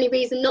haven't got any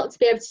reason not to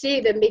be able to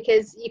do them,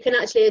 because you can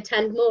actually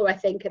attend more, I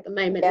think, at the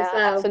moment as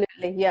well.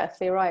 Absolutely. Yes,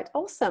 you're right.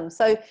 Awesome.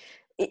 So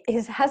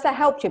has that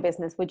helped your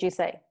business, would you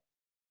say?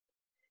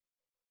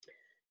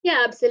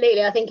 Yeah,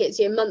 absolutely. I think it's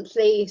your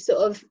monthly sort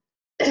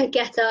of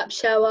get up,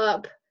 show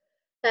up,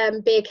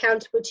 be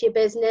accountable to your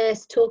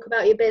business, talk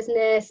about your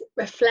business,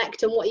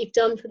 reflect on what you've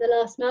done for the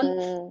last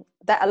month.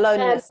 That alone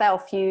in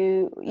itself,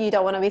 you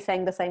don't want to be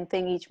saying the same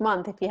thing each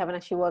month if you haven't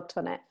actually worked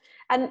on it.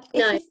 And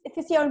if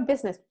it's your own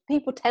business,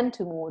 people tend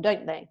to more,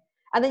 don't they?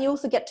 And then you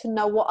also get to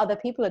know what other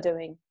people are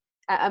doing,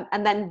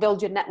 and then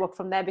build your network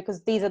from there,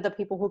 because these are the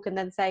people who can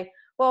then say,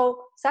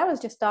 well, Sarah's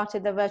just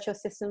started the virtual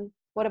assistant.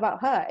 What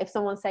about her? If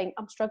someone's saying,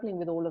 I'm struggling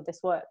with all of this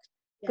work,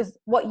 because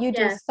what you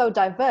do is so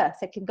diverse.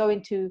 It can go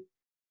into,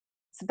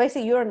 so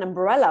basically you're an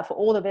umbrella for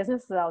all the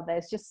businesses out there.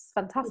 It's just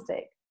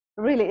fantastic.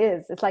 It really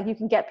is. It's like you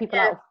can get people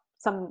out of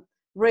some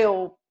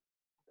real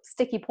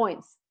sticky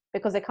points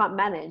because they can't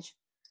manage.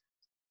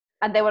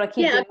 And they want to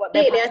keep doing what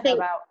they're passionate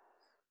about.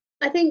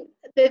 I think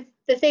the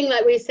thing,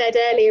 like we said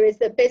earlier, is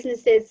that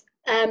businesses,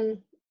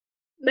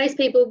 most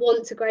people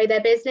want to grow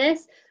their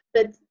business,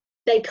 but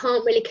they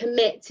can't really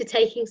commit to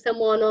taking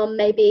someone on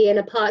maybe in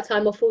a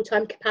part-time or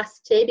full-time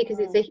capacity, because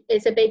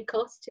it's a big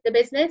cost to the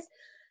business.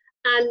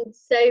 And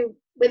so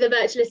with a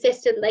virtual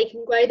assistant, they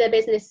can grow their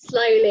business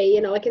slowly.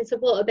 You know, I can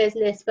support a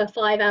business for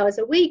 5 hours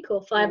a week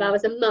or 5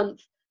 hours a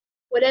month,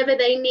 whatever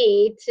they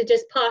need to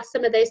just pass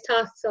some of those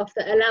tasks off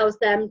that allows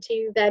them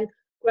to then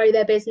grow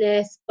their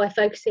business by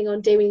focusing on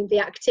doing the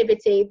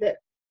activity that,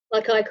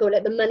 like I call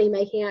it, the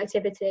money-making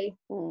activity.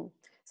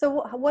 So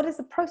what is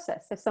the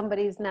process if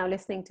somebody is now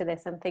listening to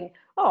this and think,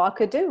 oh, I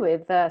could do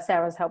with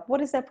Sarah's help?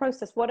 What is their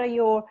process? What are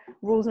your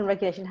rules and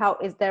regulations? How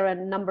is there a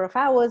number of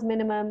hours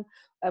minimum?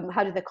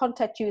 How do they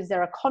contact you? Is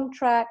there a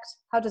contract?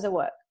 How does it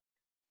work?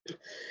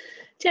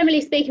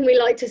 Generally speaking, we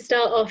like to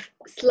start off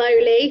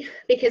slowly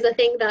because I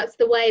think that's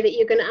the way that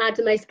you're going to add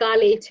the most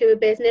value to a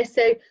business.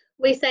 So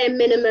we say a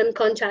minimum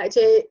contract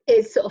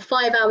is sort of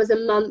 5 hours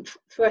a month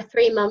for a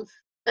 3-month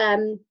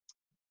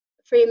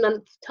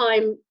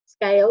time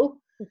scale.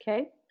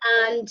 Okay.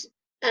 And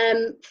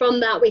from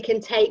that, we can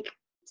take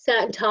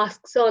certain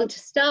tasks on to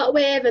start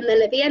with, and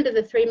then at the end of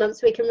the 3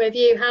 months, we can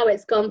review how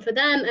it's gone for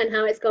them and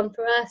how it's gone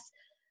for us,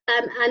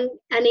 and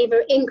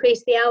either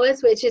increase the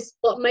hours, which is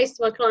what most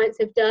of our clients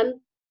have done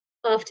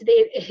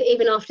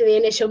even after the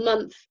initial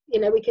month.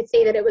 You know, we could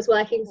see that it was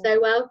working so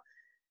well.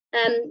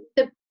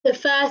 The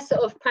first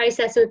sort of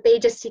process would be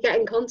just to get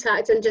in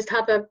contact and just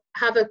have a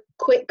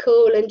quick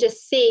call and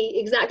just see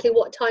exactly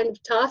what kind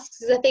of tasks,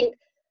 because I think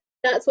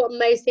that's what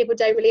most people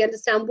don't really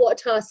understand. What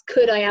tasks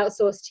could I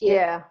outsource to you?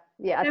 Yeah.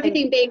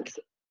 Everything being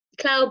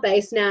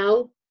cloud-based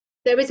now,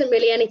 there isn't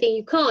really anything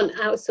you can't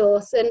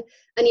outsource. And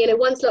you know,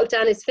 once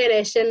lockdown is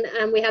finished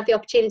and we have the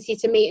opportunity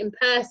to meet in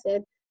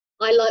person,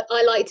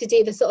 I like to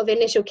do the sort of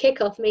initial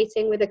kickoff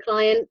meeting with a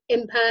client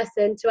in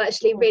person to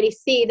actually really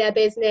see their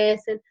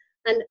business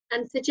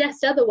and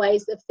suggest other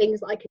ways of things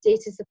that I could do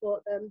to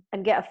support them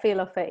and get a feel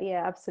of it.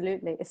 Yeah,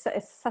 absolutely. It's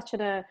such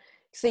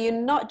so you're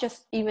not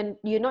just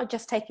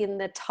taking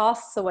the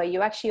tasks away,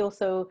 you're actually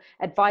also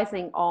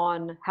advising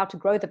on how to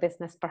grow the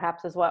business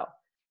perhaps as well.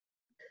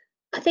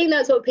 I think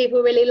that's what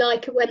people really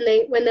like when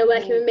they're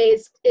working with me.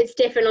 It's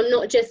different. I'm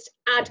not just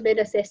admin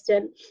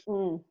assistant.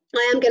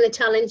 I am going to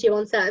challenge you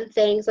on certain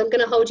things. I'm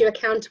going to hold you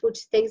accountable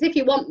to things if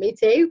you want me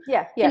to.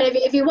 Yeah. You know,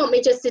 if you want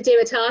me just to do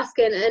a task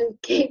and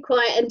keep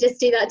quiet and just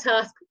do that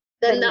task,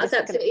 then that's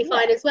absolutely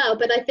fine as well.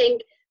 But I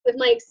think with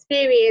my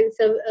experience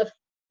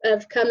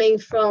of coming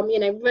from, you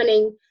know,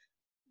 running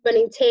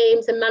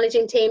teams and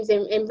managing teams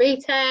in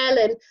retail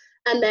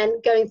and then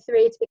going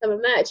through to become a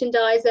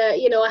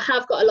merchandiser, you know, I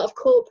have got a lot of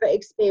corporate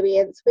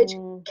experience which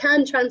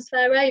can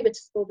transfer over to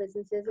small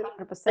businesses.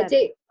 And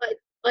 100%.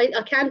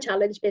 I can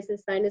challenge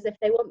business owners if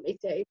they want me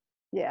to.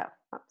 Yeah,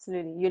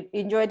 absolutely. You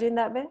enjoy doing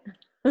that bit?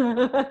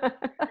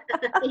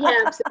 Yeah,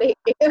 absolutely.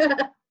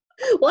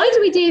 Why do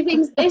we do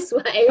things this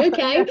way?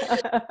 Okay.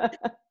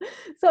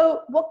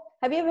 So what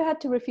have you ever had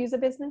to refuse a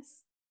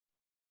business?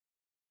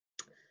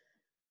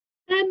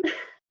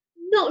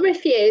 Not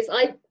refuse.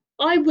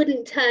 I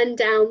wouldn't turn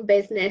down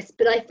business,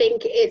 but I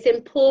think it's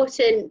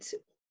important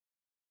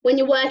when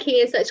you're working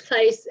in such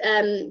close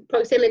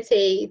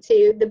proximity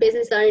to the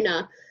business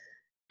owner.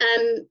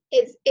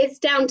 It's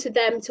down to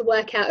them to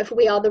work out if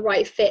we are the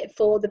right fit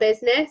for the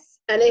business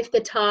and if the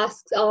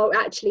tasks are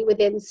actually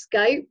within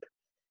scope.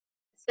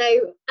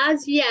 So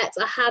as yet,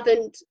 I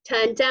haven't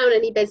turned down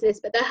any business,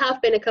 but there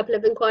have been a couple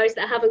of inquiries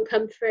that haven't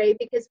come through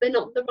because we're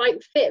not the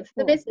right fit for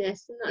the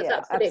business, and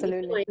that's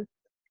absolutely fine.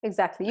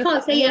 Exactly. You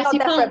can't say yes, you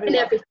can't win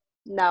everything.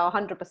 No,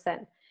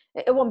 100%.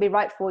 It won't be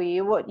right for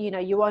you.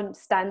 You won't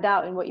stand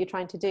out in what you're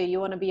trying to do. You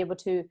want to be able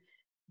to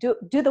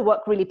do the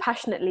work really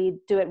passionately,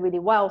 do it really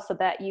well, so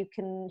that you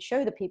can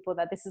show the people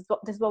that this is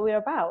what we're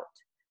about.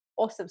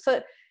 Awesome.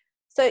 So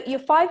your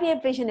 5-year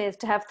vision is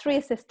to have 3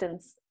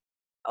 assistants.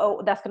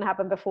 Oh, that's going to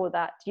happen before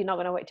that. You're not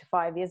going to wait to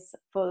 5 years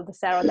for the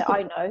Sarah that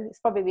I know. It's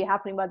probably be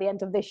happening by the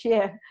end of this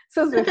year.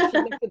 So with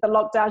the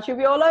lockdown, she'll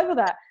be all over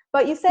that.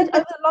 But you said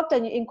over the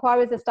lockdown, your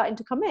inquiries are starting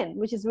to come in,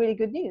 which is really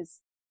good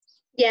news.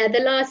 Yeah, the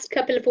last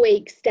couple of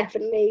weeks,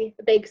 definitely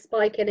a big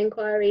spike in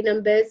inquiry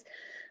numbers.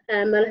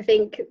 And I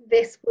think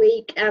this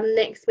week and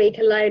next week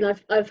alone,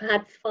 I've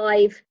had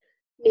 5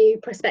 new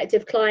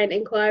prospective client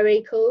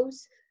inquiry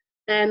calls,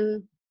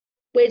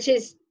 which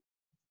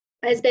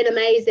has been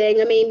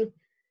amazing. I mean,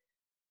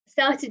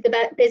 started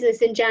the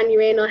business in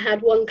January and I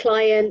had 1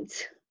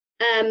 client,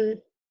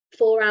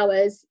 4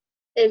 hours.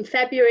 In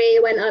February,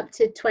 it went up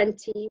to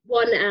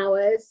 21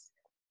 hours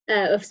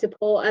of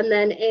support, and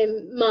then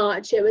in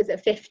March it was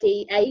at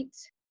 58.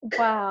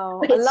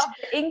 Wow, I love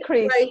the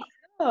increase.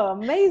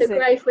 Amazing. The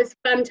growth was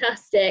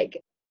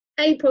fantastic.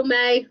 April,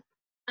 May,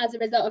 as a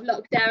result of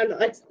lockdown,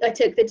 I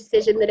took the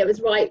decision that it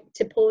was right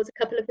to pause a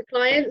couple of the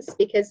clients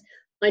because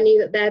I knew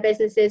that their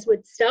businesses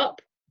would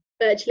stop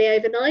virtually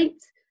overnight.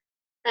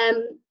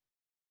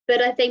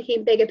 But I'm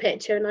thinking bigger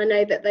picture, and I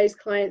know that those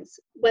clients,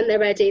 when they're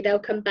ready, they'll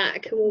come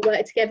back and we'll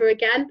work together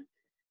again.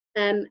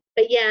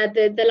 But yeah,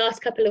 the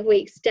last couple of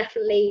weeks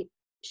definitely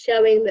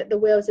showing that the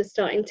wheels are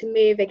starting to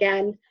move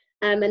again,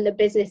 and the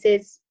business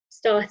is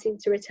starting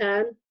to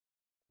return.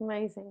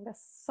 Amazing.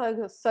 That's so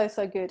good,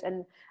 so good.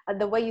 And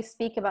the way you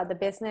speak about the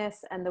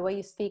business and the way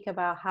you speak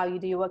about how you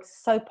do your work is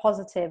so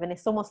positive, and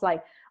it's almost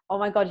like, oh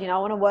my God, I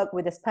want to work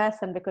with this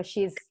person because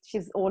she's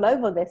all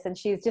over this, and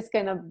she's just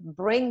going to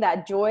bring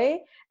that joy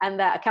and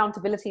that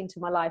accountability into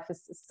my life.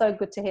 It's so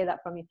good to hear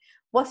that from you.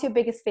 What's your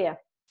biggest fear?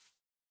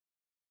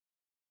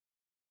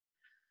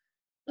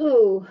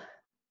 Oh,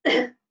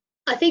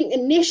 I think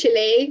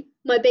initially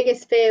my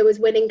biggest fear was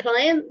winning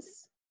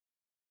clients,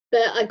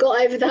 but I got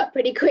over that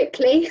pretty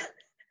quickly.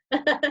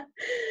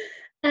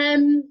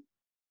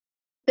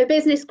 The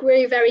business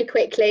grew very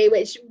quickly,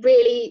 which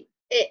really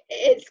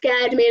it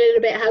scared me a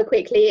little bit how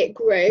quickly it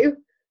grew.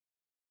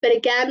 But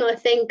again, I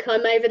think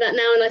I'm over that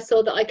now, and I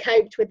saw that I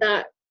coped with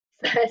that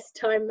first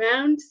time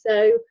round,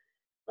 so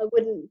I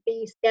wouldn't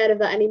be scared of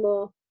that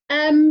anymore.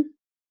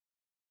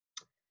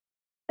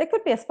 There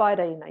could be a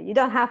spider, you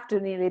don't have to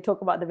nearly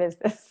talk about the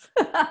business.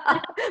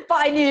 But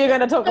I knew you were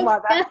going to talk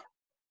about that.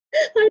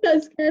 I'm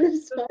not scared of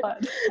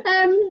spiders.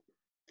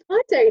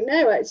 I don't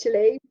know,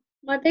 actually.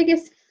 My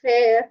biggest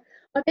fear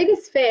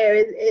is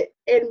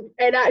in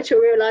actual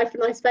real life,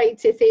 and I spoke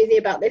to Susie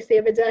about this the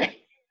other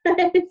day,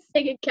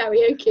 singing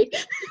karaoke.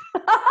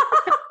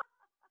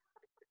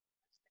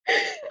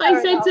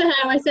 I said to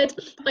her,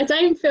 I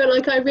don't feel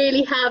like I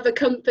really have a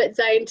comfort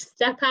zone to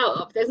step out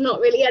of. There's not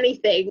really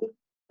anything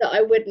that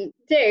I wouldn't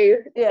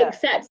do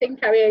except sing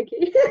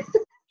karaoke.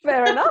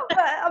 Fair enough.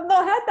 I've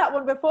not heard that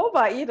one before,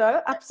 but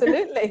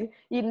absolutely.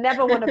 You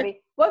never want to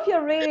be. What if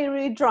you're really,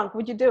 really drunk?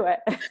 Would you do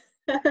it?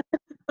 I'm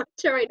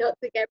trying not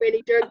to get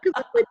really drunk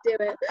because I would do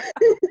it.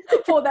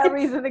 For that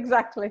reason,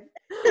 exactly.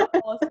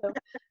 Awesome.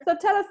 So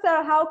tell us,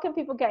 Sarah, how can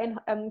people get in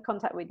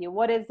contact with you?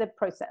 What is the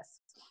process?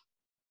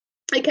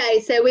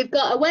 Okay, so we've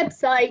got a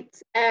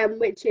website,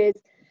 which is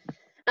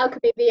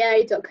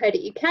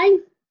alchemyva.co.uk,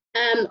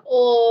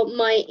 or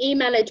my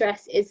email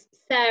address is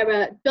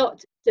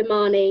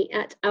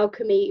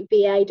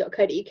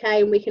sarah.damani@alchemyva.co.uk,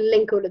 and we can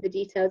link all of the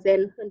details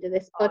in under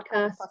this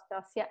podcast.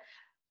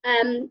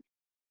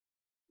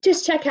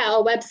 Just check out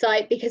our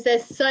website because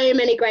there's so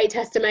many great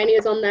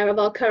testimonials on there of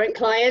our current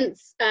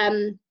clients.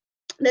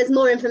 There's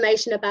more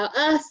information about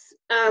us,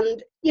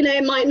 and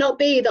it might not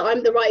be that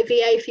I'm the right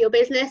VA for your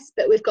business,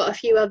 but we've got a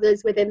few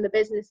others within the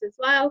business as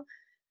well.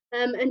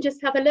 And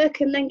just have a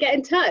look and then get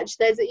in touch.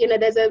 There's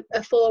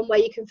a form where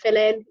you can fill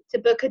in to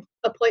book an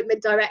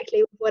appointment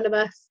directly with one of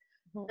us,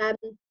 and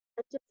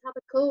just have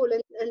a call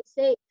and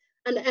see.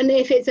 And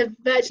if it's a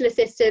virtual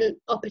assistant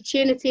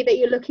opportunity that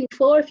you're looking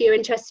for, if you're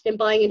interested in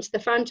buying into the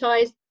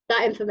franchise,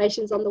 that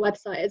information's on the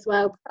website as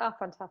well. Oh,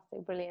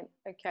 fantastic. Brilliant.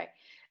 Okay.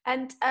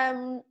 And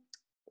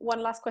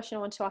one last question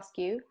I want to ask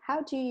you.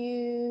 How do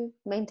you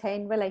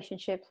maintain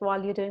relationships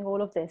while you're doing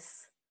all of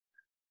this?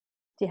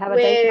 Do you have a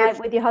date night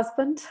with your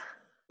husband?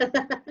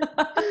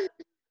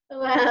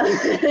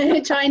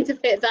 Well, trying to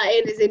fit that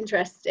in is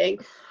interesting.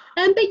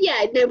 But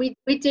yeah, no, we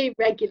do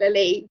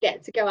regularly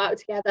get to go out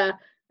together.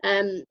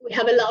 We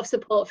have a lot of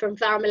support from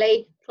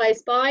family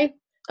close by.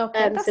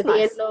 Okay, that's so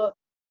nice. the in-law,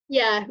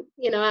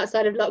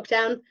 outside of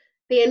lockdown,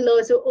 the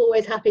in-laws are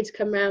always happy to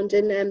come round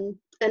and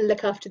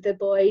look after the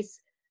boys.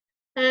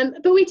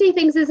 But we do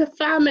things as a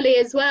family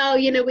as well.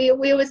 We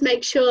always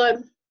make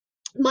sure.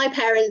 My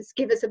parents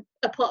give us a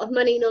pot of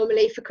money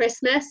normally for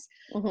Christmas,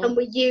 and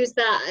we use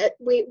that.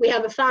 We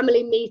have a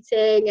family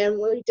meeting and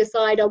we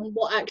decide on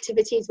what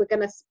activities we're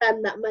going to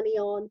spend that money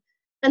on,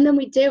 and then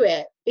we do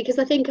it, because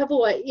I think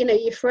otherwise,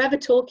 you're forever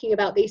talking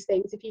about these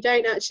things. If you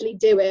don't actually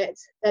do it,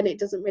 then it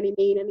doesn't really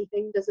mean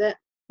anything, does it?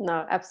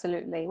 No,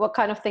 absolutely. What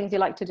kind of things do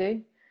you like to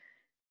do?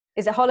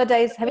 Is it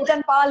holidays? Have you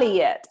done Bali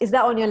yet? Is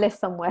that on your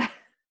list somewhere?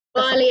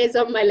 Bali is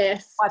on my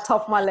list.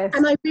 Top of my list.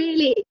 And I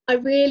really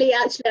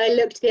actually, I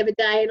looked the other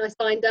day and I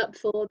signed up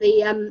for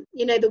the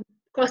the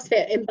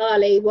CrossFit in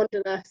Bali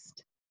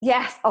Wanderlust.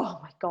 Yes. Oh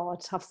my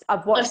God.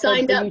 I've watched. I've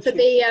signed up for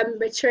the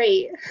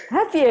retreat.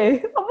 Have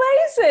you?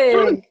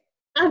 Amazing.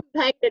 I haven't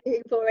paid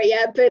anything for it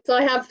yet, but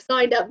I have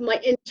signed up my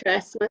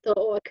interest, and I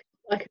thought,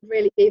 I could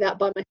really do that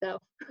by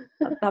myself.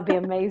 That'd be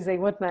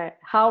amazing, wouldn't it?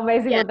 How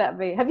amazing would that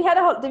be? Have you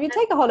did you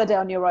take a holiday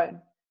on your own?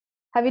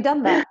 Have you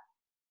done that?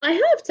 I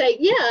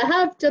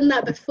have done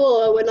that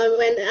before when I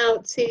went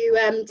out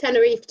to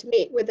Tenerife to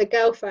meet with a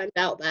girlfriend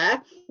out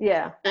there.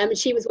 Yeah.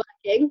 She was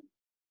working,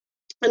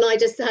 and I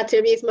just had to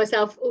amuse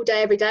myself all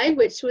day, every day,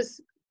 which was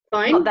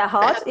fine. Not that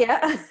hard,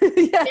 yeah.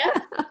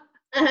 Yeah.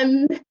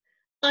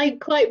 I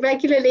quite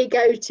regularly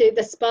go to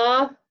the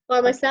spa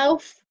by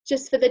myself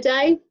just for the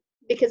day,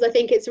 because I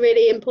think it's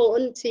really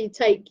important to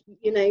take,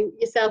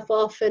 yourself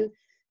off and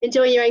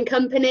enjoy your own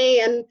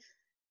company and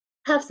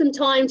have some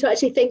time to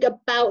actually think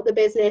about the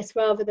business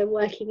rather than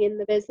working in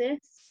the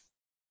business.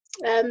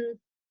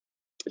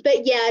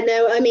 But yeah,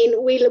 no, I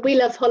mean, we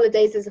love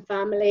holidays as a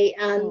family,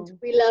 and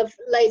we love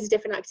loads of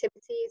different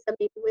activities. I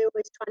mean, we're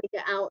always trying to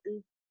get out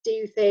and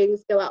do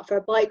things, go out for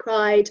a bike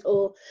ride,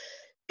 or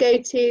go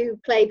to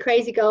play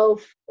crazy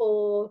golf,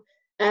 or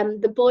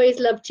the boys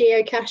love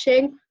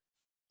geocaching,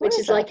 which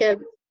is like a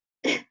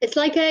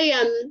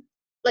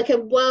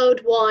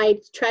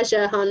worldwide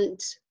treasure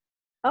hunt.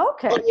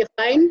 Okay. On your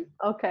phone.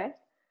 Okay.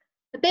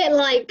 A bit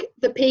like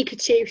the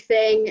Pikachu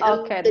thing,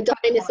 the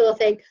dinosaur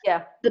thing.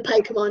 Yeah. The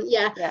Pokemon,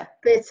 yeah.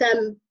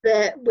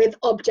 But with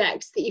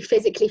objects that you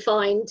physically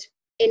find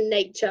in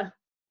nature.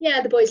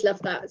 Yeah, the boys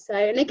love that. So,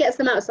 and it gets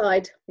them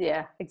outside.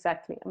 Yeah,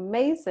 exactly.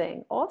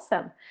 Amazing.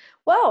 Awesome.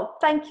 Well,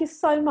 thank you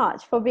so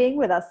much for being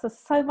with us. There's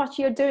so much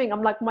you're doing.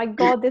 I'm like, my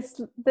God,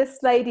 this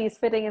lady is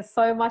fitting in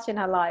so much in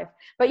her life.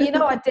 But you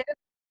know, I didn't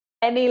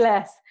any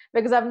less,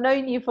 because I've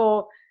known you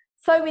for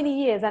so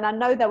many years, and I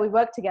know that we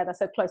work together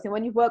so closely.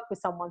 When you work with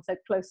someone so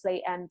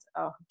closely and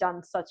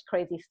done such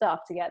crazy stuff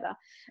together,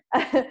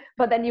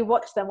 but then you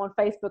watch them on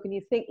Facebook and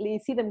you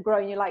see them grow,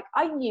 and you're like,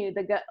 I knew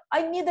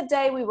the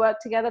day we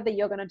worked together that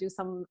you're going to do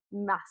some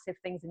massive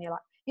things in your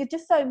life. You're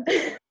just so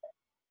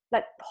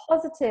like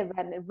positive,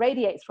 and it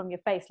radiates from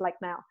your face. Like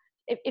now,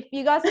 if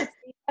you guys could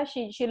see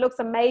her, she looks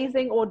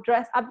amazing, or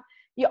dressed up.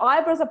 Your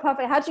eyebrows are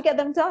perfect. How'd you get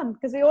them done?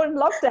 Because you're in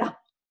lockdown.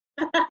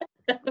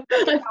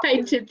 I've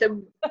painted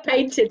them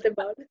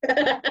on.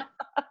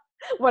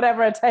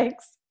 Whatever it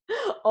takes.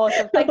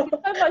 Awesome. Thank you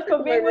so much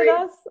for being with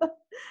us.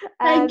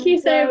 Thank you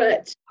so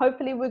much.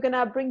 Hopefully we're going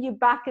to bring you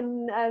back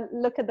and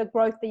look at the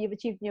growth that you've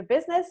achieved in your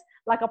business,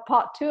 like a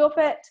part 2 of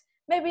it,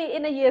 maybe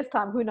in a year's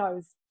time. Who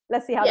knows?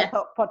 Let's see how the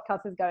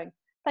podcast is going.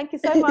 Thank you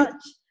so much.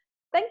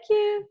 Thank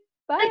you.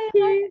 Bye. Thank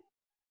you.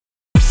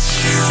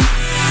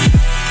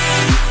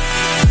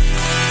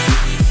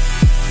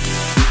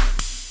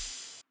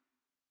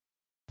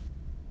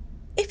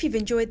 If you've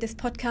enjoyed this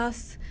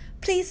podcast,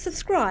 please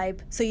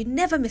subscribe so you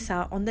never miss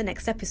out on the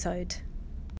next episode.